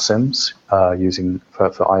for all our SIMs using for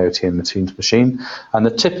IoT and machine to machine. And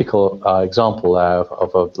the typical example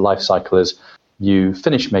of a life cycle is you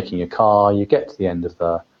finish making your car, you get to the end of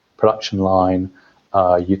the production line,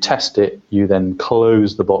 you test it, you then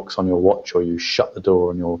close the box on your watch or you shut the door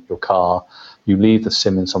on your car, you leave the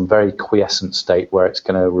SIM in some very quiescent state where it's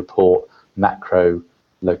going to report macro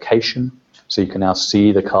location. So you can now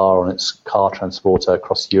see the car on its car transporter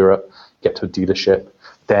across Europe, get to a dealership.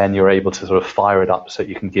 Then you're able to sort of fire it up so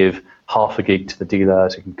you can give half a gig to the dealer,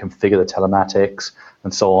 so you can configure the telematics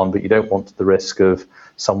and so on. But you don't want the risk of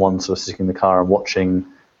someone sort of sitting in the car and watching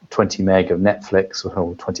 20 meg of Netflix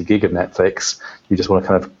or 20 gig of Netflix. You just want to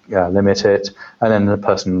kind of limit it. And then the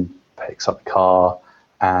person picks up the car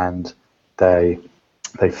and they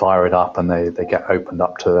fire it up and they get opened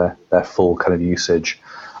up to their full kind of usage.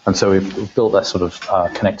 And so we've built that sort of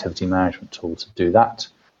connectivity management tool to do that,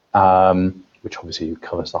 which obviously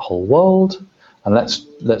covers the whole world. And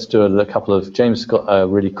let's do a couple of. James has got a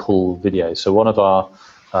really cool video. So one of our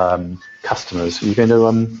customers. Are you going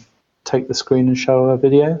to take the screen and show a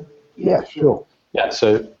video? Yeah, sure. Yeah.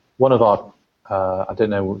 So one of our. I don't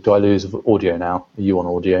know. Do I lose audio now? Are you on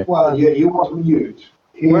audio? Well, yeah, you want to mute.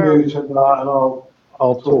 You mute, and I'll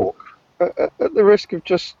talk. At the risk of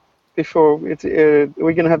just. Before, are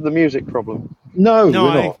we going to have the music problem? No, we're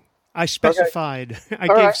not. I specified. Okay. I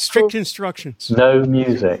gave strict instructions. No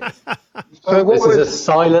music. So this is a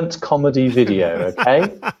silent comedy video,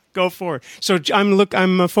 okay? Go for it. So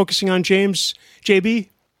I'm focusing on James. JB?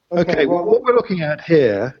 Okay, well, what we're looking at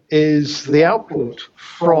here is the output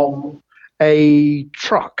from a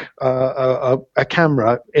truck, a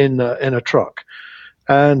camera in a truck.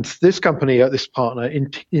 And this company, this partner,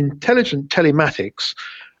 Intelligent Telematics,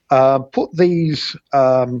 put these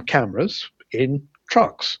cameras in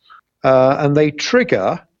trucks, and they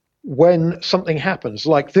trigger when something happens.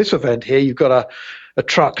 Like this event here, you've got a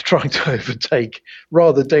truck trying to overtake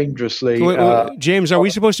rather dangerously. Wait, James, are we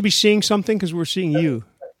supposed to be seeing something? Because we're seeing you.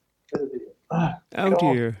 Oh,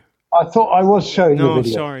 dear. I thought I was showing you a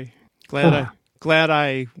video. No, sorry. Glad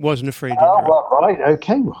I wasn't afraid. Well, right,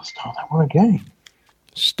 okay, we'll start that one again.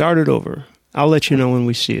 Start it over. I'll let you know when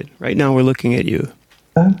we see it. Right now we're looking at you.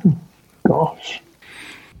 Oh, gosh.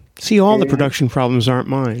 See, all the production problems aren't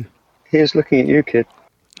mine. Here's looking at you, kid.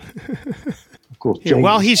 Of course. Yeah,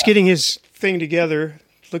 while he's getting his thing together,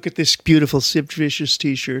 look at this beautiful Sipped Vicious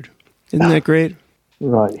t-shirt. Isn't that great?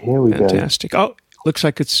 Right, here we go. Fantastic. Oh, looks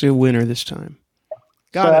like it's a winner this time.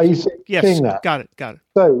 Got it. Are you seeing that? Got it.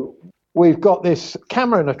 So we've got this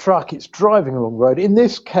camera in a truck. It's driving along the road. In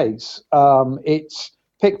this case, it's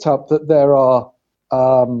picked up that there are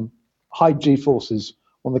high G-forces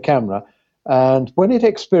on the camera, and when it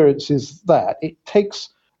experiences that, it takes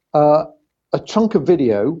a chunk of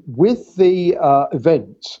video with the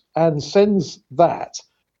event and sends that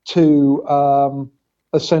to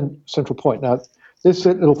a central point. Now, this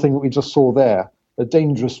little thing that we just saw there, a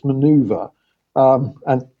dangerous maneuver,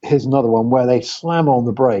 and here's another one where they slam on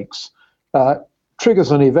the brakes,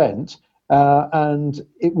 triggers an event, and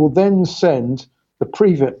it will then send the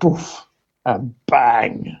preview, poof, and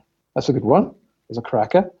bang. That's a good one. There's a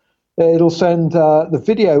cracker. It'll send the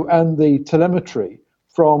video and the telemetry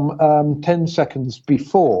from 10 seconds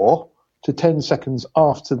before to 10 seconds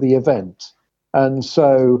after the event. And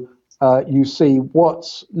so you see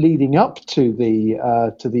what's leading up to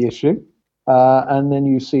the issue, and then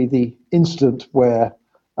you see the incident where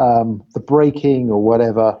the braking or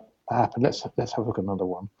whatever happened. Let's have a look at another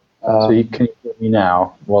one. So can you hear me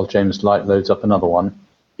now while James loads up another one?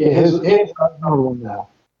 Yeah, here's another one now.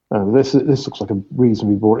 This looks like a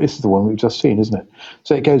reasonably broad. This is the one we've just seen, isn't it?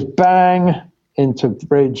 So it goes bang into the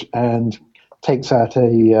bridge and takes out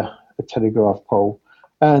a telegraph pole.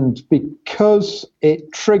 And because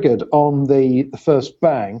it triggered on the first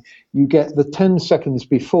bang, you get the 10 seconds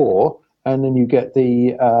before, and then you get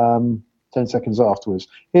the 10 seconds afterwards.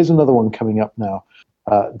 Here's another one coming up now.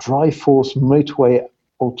 Dry force motorway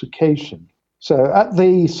altercation. So at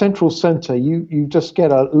the central center, you just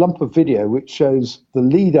get a lump of video which shows the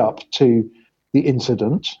lead up to the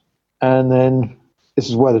incident. And then this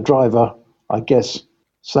is where the driver, I guess,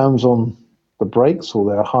 slams on the brakes, or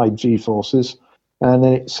there are high G-forces, and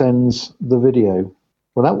then it sends the video.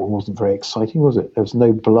 Well, that one wasn't very exciting, was it? There was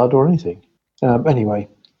no blood or anything. Anyway,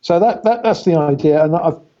 so that's the idea. And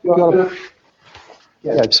I've got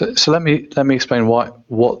Yeah. So let me explain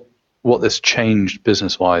what this changed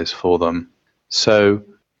business wise for them. So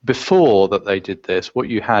before that they did this, what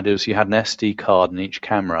you had is you had an SD card in each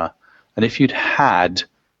camera, and if you'd had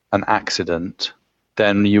an accident,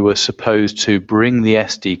 then you were supposed to bring the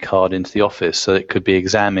SD card into the office so it could be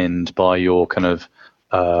examined by your kind of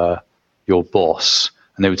your boss,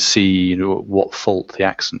 and they would see what fault the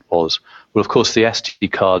accident was. Well, of course, the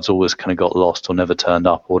SD cards always kind of got lost or never turned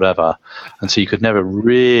up or whatever, and so you could never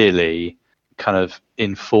really kind of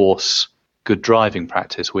enforce good driving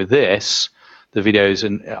practice. With this, the video is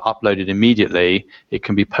uploaded immediately. It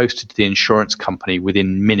can be posted to the insurance company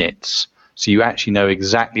within minutes. So you actually know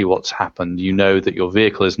exactly what's happened. You know that your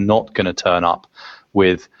vehicle is not going to turn up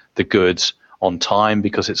with the goods on time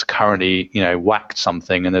because it's currently, whacked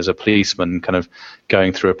something, and there's a policeman kind of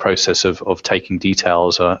going through a process of taking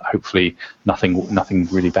details. Hopefully nothing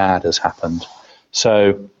really bad has happened.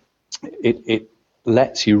 So it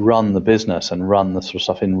lets you run the business and run the sort of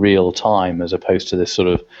stuff in real time, as opposed to this sort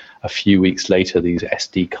of a few weeks later, these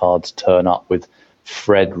SD cards turn up with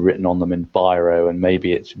Fred written on them in biro, and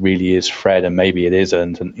maybe it really is Fred and maybe it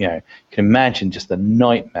isn't. And you can imagine just the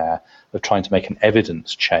nightmare of trying to make an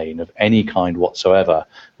evidence chain of any kind whatsoever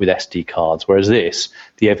with SD cards. Whereas this,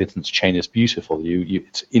 the evidence chain is beautiful.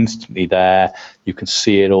 It's instantly there. You can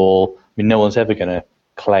see it all. I mean, no one's ever going to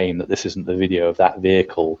claim that this isn't the video of that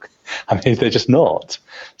vehicle. I mean, they're just not.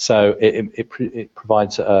 So it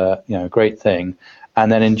provides a great thing.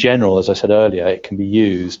 And then in general, as I said earlier, it can be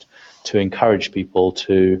used to encourage people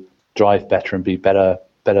to drive better and be better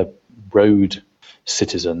road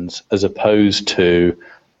citizens, as opposed to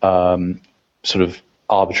sort of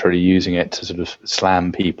arbitrarily using it to sort of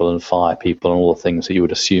slam people and fire people and all the things that you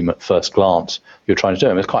would assume at first glance you're trying to do. I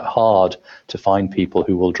mean, it's quite hard to find people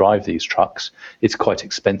who will drive these trucks. It's quite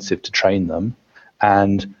expensive to train them,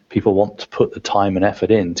 and people want to put the time and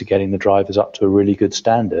effort into getting the drivers up to a really good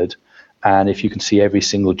standard. And if you can see every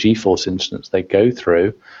single G-force instance they go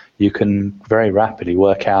through, you can very rapidly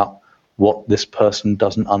work out what this person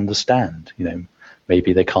doesn't understand.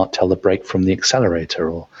 Maybe they can't tell the brake from the accelerator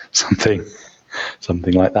or something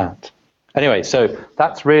like that. Anyway, so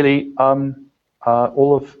that's really all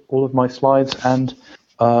of my slides and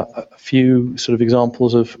a few sort of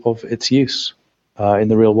examples of its use in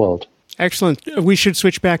the real world. Excellent. We should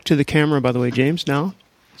switch back to the camera, by the way, James, now.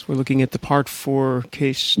 So we're looking at the Part 4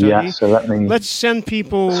 case study. Yeah, so let's send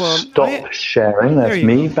people... stop sharing. That's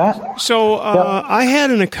me back. So I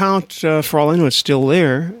had an account, for all I know, it's still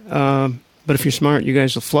there. But if you're smart, you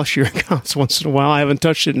guys will flush your accounts once in a while. I haven't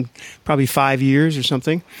touched it in probably 5 years or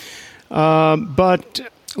something. But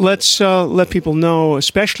let's let people know,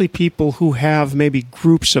 especially people who have maybe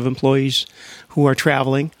groups of employees who are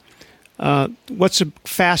traveling, what's the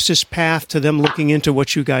fastest path to them looking into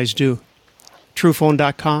what you guys do?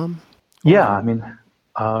 Truephone.com? Yeah, I mean,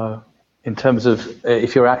 in terms of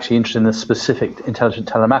if you're actually interested in a specific intelligent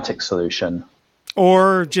telematics solution.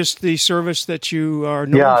 Or just the service that you are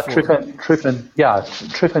known for.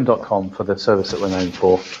 Truephone.com for the service that we're known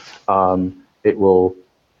for. It will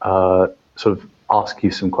sort of ask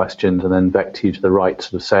you some questions and then vector you to the right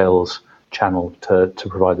sort of sales channel to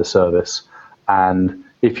provide the service. And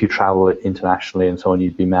if you travel internationally and so on,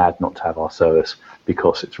 you'd be mad not to have our service,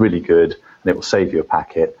 because it's really good and it will save you a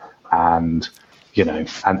packet, and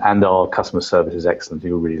and our customer service is excellent.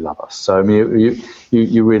 You'll really love us. So I mean,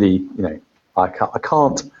 you really I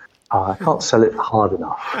can't sell it hard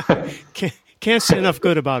enough. Can't say enough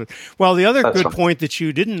good about it. Well, the other good right. point that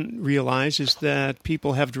you didn't realize is that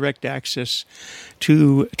people have direct access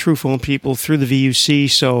to TruePhone people through the VUC.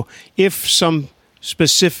 So if some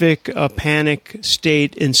specific panic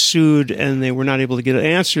state ensued and they were not able to get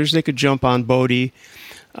answers, they could jump on Bodhi,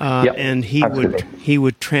 and he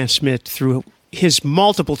would transmit through his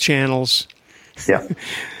multiple channels. Yeah.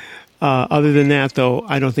 Other than that, though,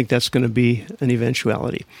 I don't think that's going to be an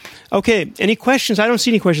eventuality. Okay, any questions? I don't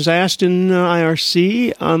see any questions. I asked in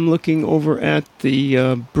IRC. I'm looking over at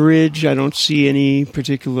the bridge. I don't see any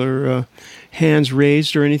particular hands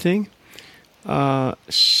raised or anything.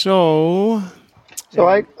 So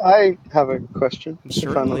I have a question.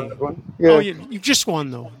 Certainly. One. Yeah. Oh, you just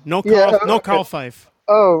won, though. No Carl, no Carl Fife.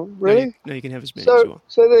 Oh, really? No, you can have as many as you want.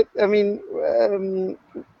 So that, I mean,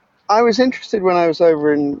 I was interested when I was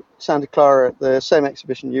over in Santa Clara at the same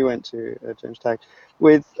exhibition you went to, James Tagg,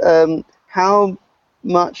 with how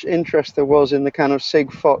much interest there was in the kind of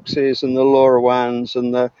Sigfoxes and the LoRaWANs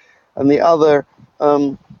and the other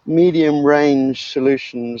medium range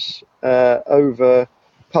solutions over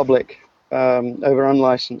public, over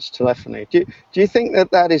unlicensed telephony. Do you think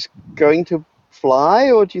that is going to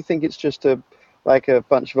fly, or do you think it's just a like a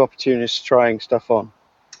bunch of opportunists trying stuff on?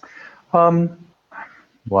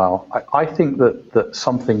 Well, I think that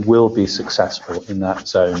something will be successful in that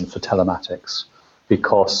zone for telematics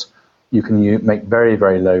because you can make very,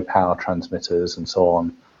 very low power transmitters and so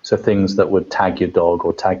on. So things that would tag your dog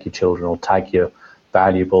or tag your children or tag your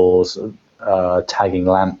valuables, tagging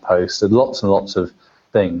lampposts, and lots of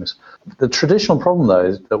things. The traditional problem,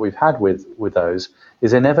 though, that we've had with those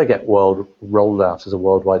is they never get rolled out as a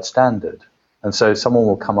worldwide standard. And so someone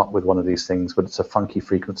will come up with one of these things, but it's a funky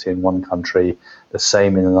frequency in one country, the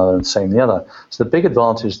same in another, and same in the other. So the big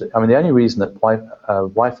advantage, the only reason that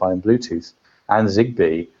Wi-Fi and Bluetooth and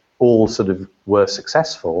Zigbee all sort of were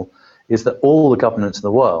successful is that all the governments in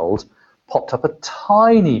the world popped up a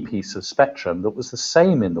tiny piece of spectrum that was the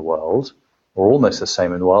same in the world, or almost the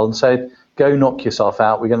same in the world, and said, go knock yourself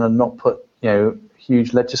out, we're going to not put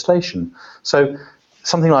huge legislation. So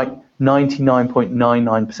something like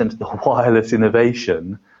 99.99% of the wireless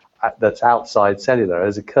innovation that's outside cellular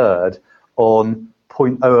has occurred on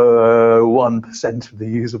 0.001% of the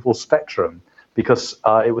usable spectrum because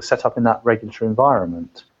it was set up in that regulatory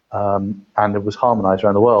environment and it was harmonized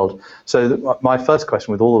around the world. So my first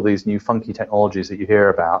question with all of these new funky technologies that you hear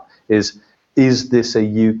about is this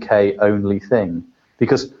a UK only thing?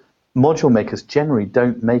 Because module makers generally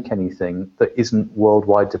don't make anything that isn't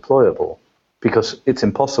worldwide deployable, because it's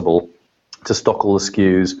impossible to stock all the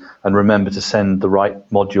SKUs and remember to send the right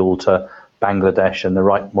module to Bangladesh and the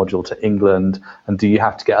right module to England. And do you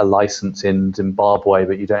have to get a license in Zimbabwe,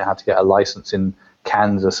 but you don't have to get a license in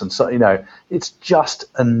Kansas? And so, it's just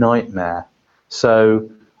a nightmare.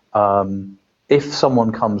 So if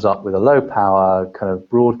someone comes up with a low power, kind of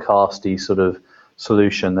broadcasty sort of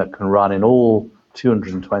solution that can run in all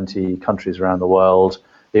 220 countries around the world,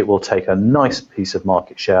 it will take a nice piece of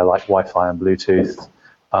market share like Wi-Fi and Bluetooth,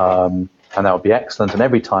 and that would be excellent. And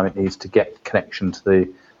every time it needs to get connection to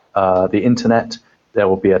the internet, there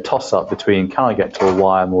will be a toss-up between can I get to a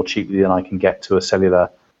wire more cheaply than I can get to a cellular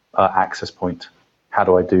access point? How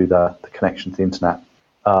do I do the connection to the internet?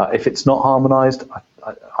 If it's not harmonized,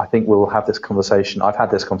 I think we'll have this conversation. I've had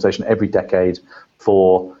this conversation every decade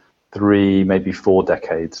for 3, maybe 4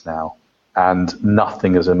 decades now, and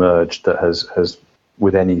nothing has emerged that has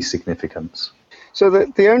with any significance. So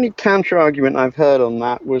the only counter argument I've heard on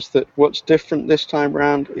that was that what's different this time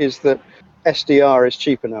around is that SDR is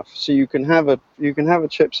cheap enough. So you can have a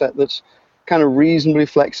chipset that's kind of reasonably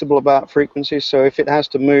flexible about frequencies. So if it has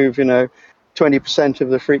to move, 20% of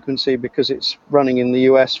the frequency because it's running in the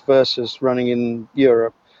US versus running in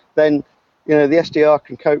Europe, then the SDR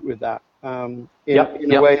can cope with that in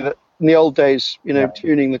a way that in the old days,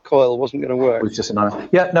 tuning the coil wasn't going to work. It was just a nightmare.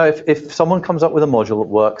 Yeah, no, if someone comes up with a module that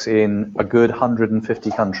works in a good 150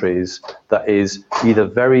 countries that is either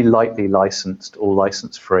very lightly licensed or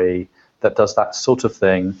license-free, that does that sort of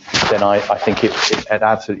thing, then I think it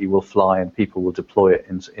absolutely will fly and people will deploy it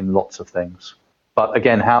in lots of things. But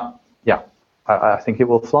again, I think it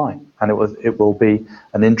will fly, and it will be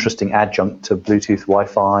an interesting adjunct to Bluetooth,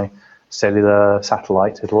 Wi-Fi, cellular,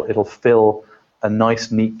 satellite. It'll fill a nice,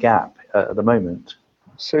 neat gap at the moment.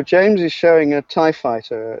 So James is showing a TIE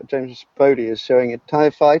fighter. James Bodie is showing a TIE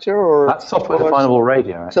fighter, or that's software-definable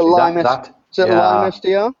radio. It's a Lime. Is it a Lime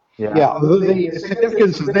SDR? Yeah. The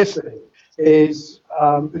significance of this is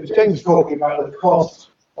James talking about the cost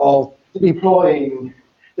of deploying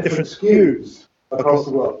different SKUs across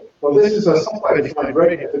the world. Well, this is a software-defined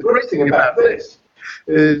radio. The great thing about this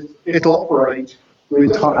is it'll operate. We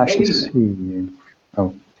can't actually see you.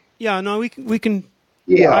 Oh. Yeah, no, we can.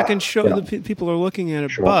 Yeah, I can show the people are looking at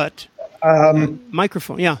it, sure. But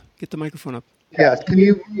microphone. Yeah, get the microphone up. Yeah, can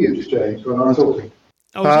you mute, James, when I'm talking?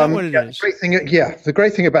 Oh, is that what it is? The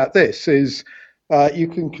great thing about this is you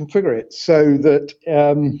can configure it so that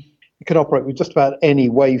it can operate with just about any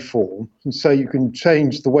waveform, and so you can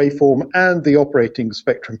change the waveform and the operating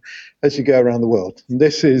spectrum as you go around the world. And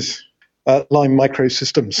this is Lime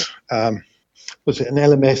Microsystems. Was it an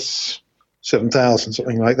LMS 7000,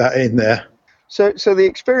 something like that in there? So the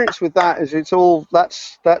experience with that is that's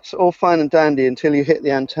all fine and dandy until you hit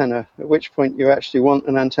the antenna, at which point you actually want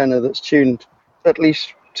an antenna that's tuned at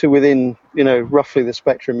least to within, roughly the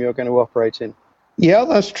spectrum you're going to operate in. Yeah,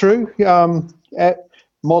 that's true.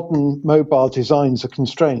 Modern mobile designs are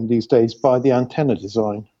constrained these days by the antenna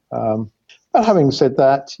design. But having said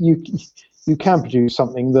that, you can produce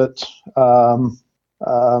something that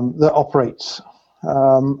that operates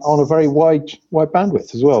on a very wide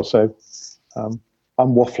bandwidth as well. So I'm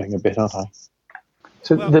waffling a bit, aren't I?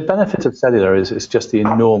 So the benefit of cellular is just the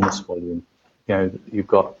enormous volume. You've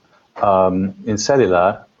got in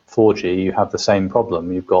cellular 4G, you have the same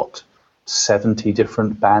problem. You've got 70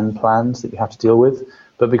 different band plans that you have to deal with.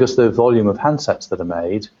 But because of the volume of handsets that are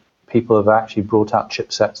made, people have actually brought out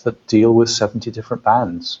chipsets that deal with 70 different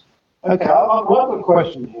bands. Okay, I've got a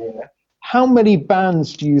question here. How many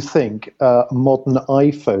bands do you think a modern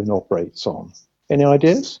iPhone operates on? Any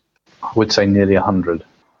ideas? I would say nearly 100.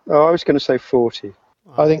 Oh, I was going to say 40.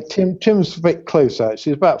 I think Tim's a bit close,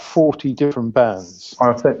 actually. It's about 40 different bands.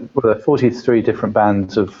 I think there are 43 different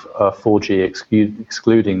bands of 4G,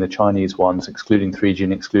 excluding the Chinese ones, excluding 3G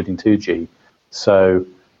and excluding 2G. So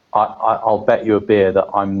I'll bet you a beer that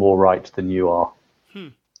I'm more right than you are.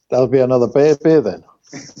 That'll be another beer then.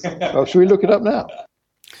 Well, should we look it up now?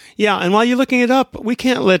 Yeah, and while you're looking it up, we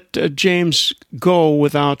can't let James go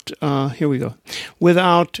without,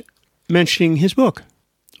 without mentioning his book,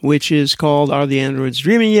 which is called Are the Androids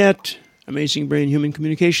Dreaming Yet? Amazing Brain, Human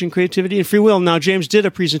Communication, Creativity, and Free Will. Now, James did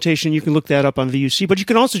a presentation. You can look that up on VUC, but you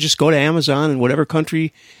can also just go to Amazon in whatever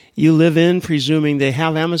country you live in, presuming they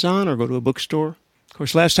have Amazon, or go to a bookstore. Of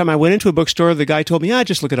course, last time I went into a bookstore, the guy told me,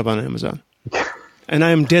 just look it up on Amazon. And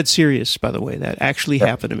I am dead serious, by the way. That actually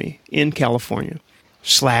happened to me in California.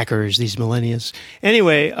 Slackers, these millennials.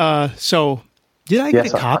 Anyway, so did I get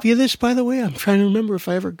a copy of this, by the way? I'm trying to remember if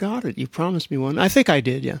I ever got it. You promised me one. I think I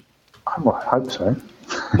did, yeah. I hope so.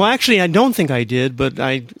 Well, actually, I don't think I did, but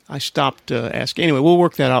I stopped asking. Anyway, we'll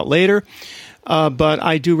work that out later. But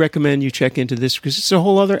I do recommend you check into this because it's a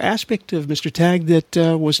whole other aspect of Mr. Tagg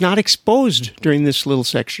that was not exposed during this little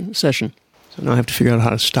session. So now I have to figure out how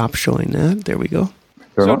to stop showing that. There we go.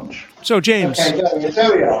 Very much. So, James. Okay,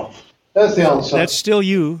 there we are. There's the answer. That's still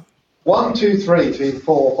you. 1, 2, 3,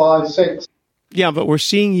 4, 5, 6. Yeah, but we're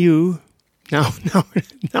seeing you. Now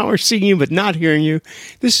we're seeing you, but not hearing you.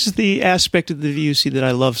 This is the aspect of the VUC that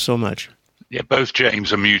I love so much. Yeah, both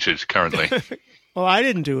James are muted currently. Well, I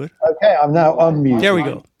didn't do it. Okay, I'm now unmuted. There we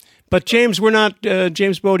go. But James, we're not,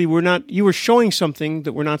 James Bodie, we're not, you were showing something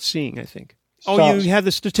that we're not seeing, I think. Oh, you had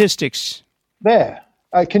the statistics. There.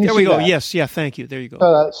 Can you there see we go. that? Yes, yeah, thank you. There you go.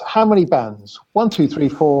 So that's how many bands? 1, 2, 3,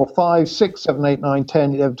 4, 5, 6, 7, 8, 9,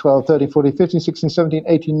 10, 11, 12, 13, 14, 15, 16, 17,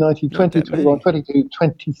 18, 19, 20, 21, 22,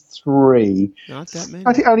 23. Not that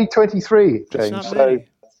many. Only 23, James. That's not many.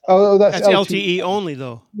 Oh, that's LTE only,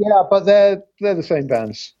 though. Yeah, but they're the same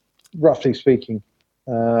bands, roughly speaking.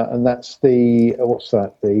 And that's the, what's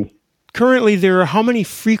that? Currently, there are how many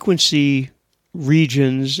frequency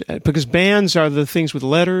regions? Because bands are the things with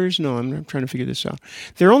letters. No, I'm trying to figure this out.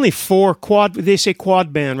 There are only 4 they say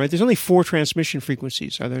quad band, right? There's only 4 transmission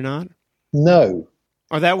frequencies, are there not? No.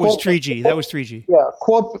 Or that was 3G. That was 3G. Yeah,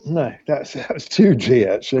 no, that was 2G,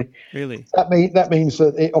 actually. Really? That means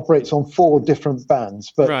that it operates on 4 different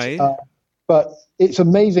bands. But, right. But it's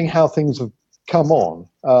amazing how things have come on.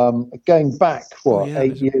 Going back,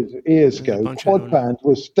 8 years ago, quad band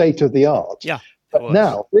was state of the art. Yeah. But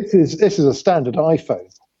now this is a standard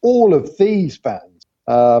iPhone. All of these bands,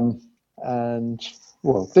 and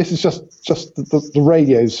this is just the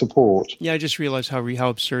radio support. Yeah, I just realized how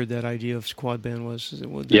absurd that idea of quad band was.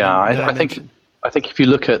 Yeah, I think if you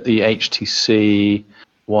look at the HTC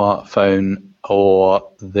phone or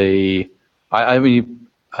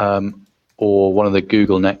or one of the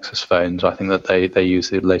Google Nexus phones, I think that they use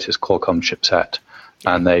the latest Qualcomm chipset,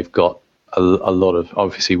 and they've got a lot of,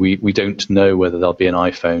 obviously we don't know whether there'll be an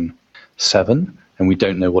iPhone 7, and we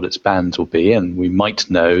don't know what its bands will be, and we might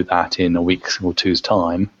know that in a week or two's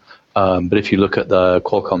time. But if you look at the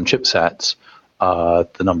Qualcomm chipsets,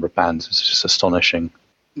 the number of bands is just astonishing.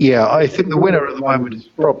 Yeah, I think the winner at the moment is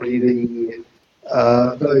probably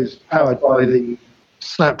those powered by the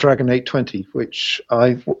Snapdragon 820, which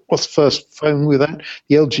what's the first phone with that?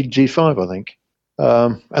 The LG G5, I think.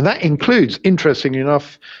 And that includes, interestingly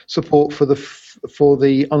enough, support for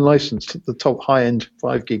the unlicensed, the top high-end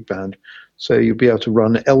 5 gig band. So you'll be able to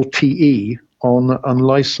run LTE on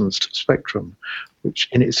unlicensed spectrum, which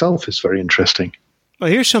in itself is very interesting. Well,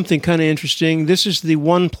 here's something kind of interesting. This is the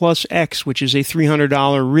OnePlus X, which is a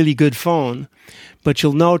 $300 really good phone. But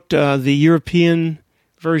you'll note the European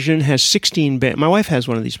version has 16 bands. My wife has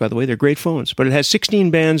one of these, by the way. They're great phones. But it has 16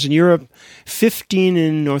 bands in Europe, 15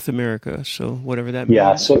 in North America. So whatever that means.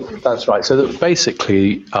 Yeah, so that's right. So that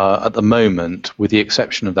basically, at the moment, with the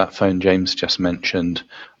exception of that phone James just mentioned,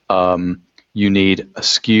 you need a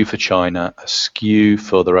SKU for China, a SKU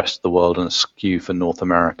for the rest of the world, and a SKU for North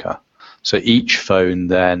America. So each phone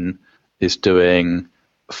then is doing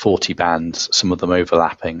 40 bands, some of them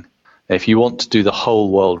overlapping. If you want to do the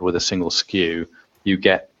whole world with a single SKU, you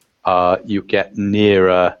get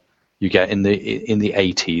nearer, you get in the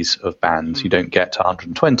 80s of bands. You don't get to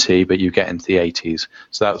 120, but you get into the 80s.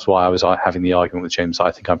 So that's why I was having the argument with James.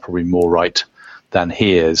 I think I'm probably more right than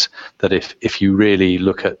he is. That if you really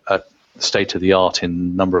look at state of the art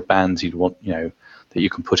in number of bands you'd want, that you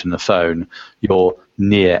can put in the phone, you're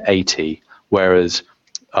near 80, whereas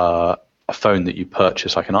a phone that you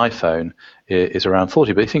purchase, like an iPhone, is around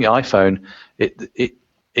 40. But I think iPhone,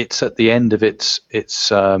 it's at the end of its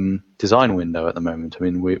design window at the moment. I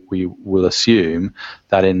mean, we will assume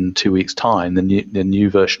that in 2 weeks' time, the new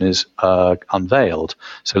version is unveiled.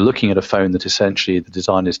 So looking at a phone that essentially the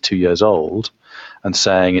design is 2 years old and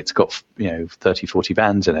saying it's got 30, 40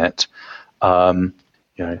 bands in it,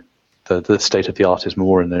 the state of the art is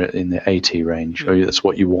more in the 80 range. So that's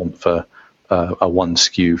what you want for a one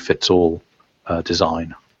SKU fits all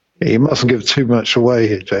design. You mustn't give too much away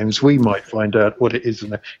here, James. We might find out what it is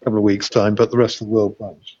in a couple of weeks' time, but the rest of the world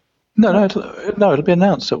won't. No, it'll be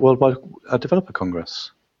announced at Worldwide Developer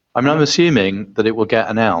Congress. I mean, I'm assuming that it will get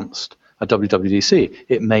announced at WWDC.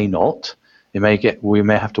 It may not. We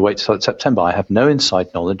may have to wait till September. I have no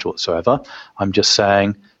inside knowledge whatsoever. I'm just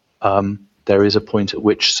saying there is a point at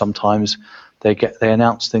which sometimes they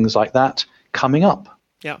announce things like that coming up.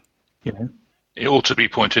 Yeah. It ought to be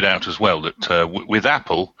pointed out as well that with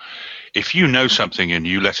Apple, if you know something and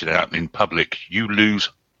you let it out in public, you lose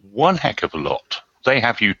one heck of a lot. They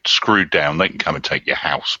have you screwed down. They can come and take your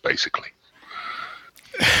house, basically.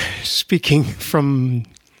 Speaking from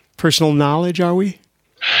personal knowledge, are we?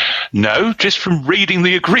 No, just from reading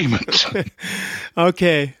the agreement.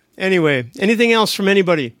 Okay. Anyway, anything else from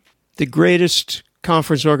anybody? The greatest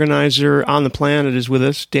conference organizer on the planet is with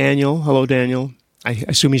us, Daniel. Hello, Daniel. I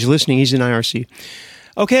assume he's listening. He's in IRC.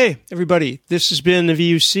 Okay, everybody, this has been the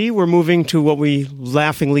VUC. We're moving to what we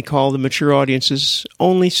laughingly call the mature audiences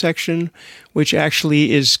only section, which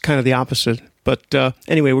actually is kind of the opposite. But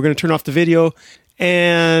anyway, we're going to turn off the video,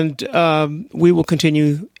 and we will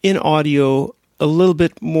continue in audio a little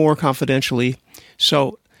bit more confidentially.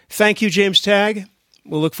 So thank you, James Tagg.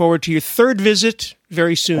 We'll look forward to your third visit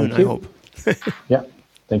very soon, I hope. Yeah,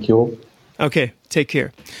 thank you all. Okay, take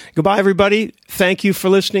care. Goodbye, everybody. Thank you for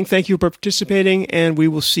listening. Thank you for participating, and we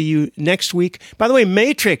will see you next week. By the way,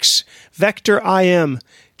 Matrix, Vector IM.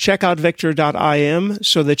 Check out vector.im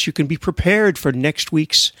so that you can be prepared for next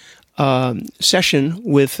week's session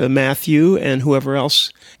with Matthew and whoever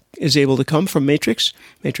else is able to come from Matrix,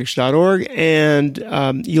 matrix.org, and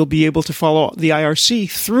you'll be able to follow the IRC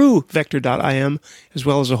through vector.im, as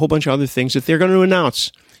well as a whole bunch of other things that they're going to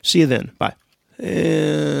announce. See you then. Bye.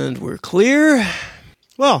 And we're clear.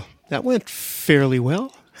 Well, that went fairly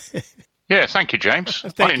well. Yeah, thank you, James.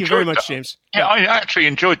 Thank you very much, James. Yeah, I actually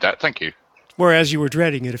enjoyed that. Thank you. Whereas you were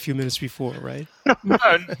dreading it a few minutes before, right? No,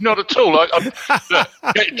 not at all. Look,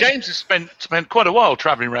 James has spent quite a while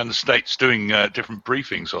traveling around the States doing different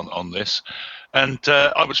briefings on this, and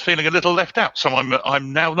I was feeling a little left out, so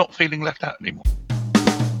I'm now not feeling left out anymore.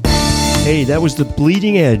 Hey, that was the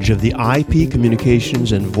bleeding edge of the IP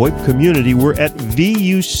communications and VoIP community. We're at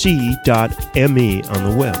vuc.me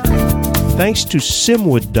on the web. Thanks to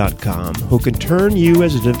Simwood.com, who can turn you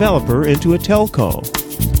as a developer into a telco.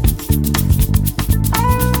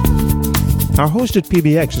 Our host at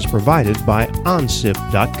PBX is provided by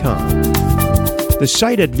onsip.com. The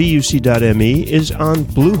site at vuc.me is on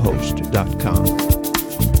bluehost.com.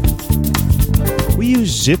 We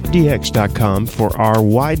use zipdx.com for our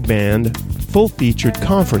wideband, full-featured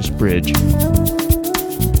conference bridge.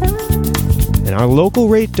 And our local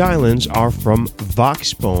rate dial-ins are from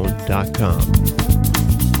voxbone.com.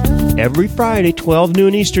 Every Friday, 12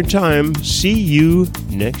 noon Eastern Time. See you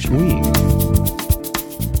next week.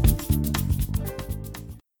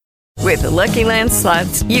 With the Lucky Land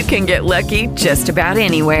Slots, you can get lucky just about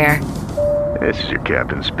anywhere. This is your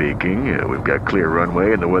captain speaking. We've got clear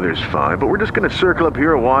runway and the weather's fine, but we're just going to circle up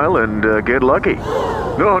here a while and get lucky.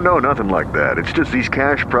 No, nothing like that. It's just these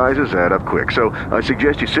cash prizes add up quick. So I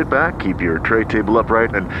suggest you sit back, keep your tray table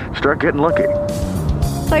upright, and start getting lucky.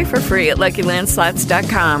 Play for free at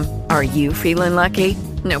LuckyLandSlots.com. Are you feeling lucky?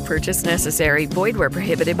 No purchase necessary. Void where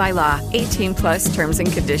prohibited by law. 18+ terms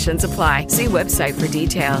and conditions apply. See website for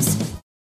details.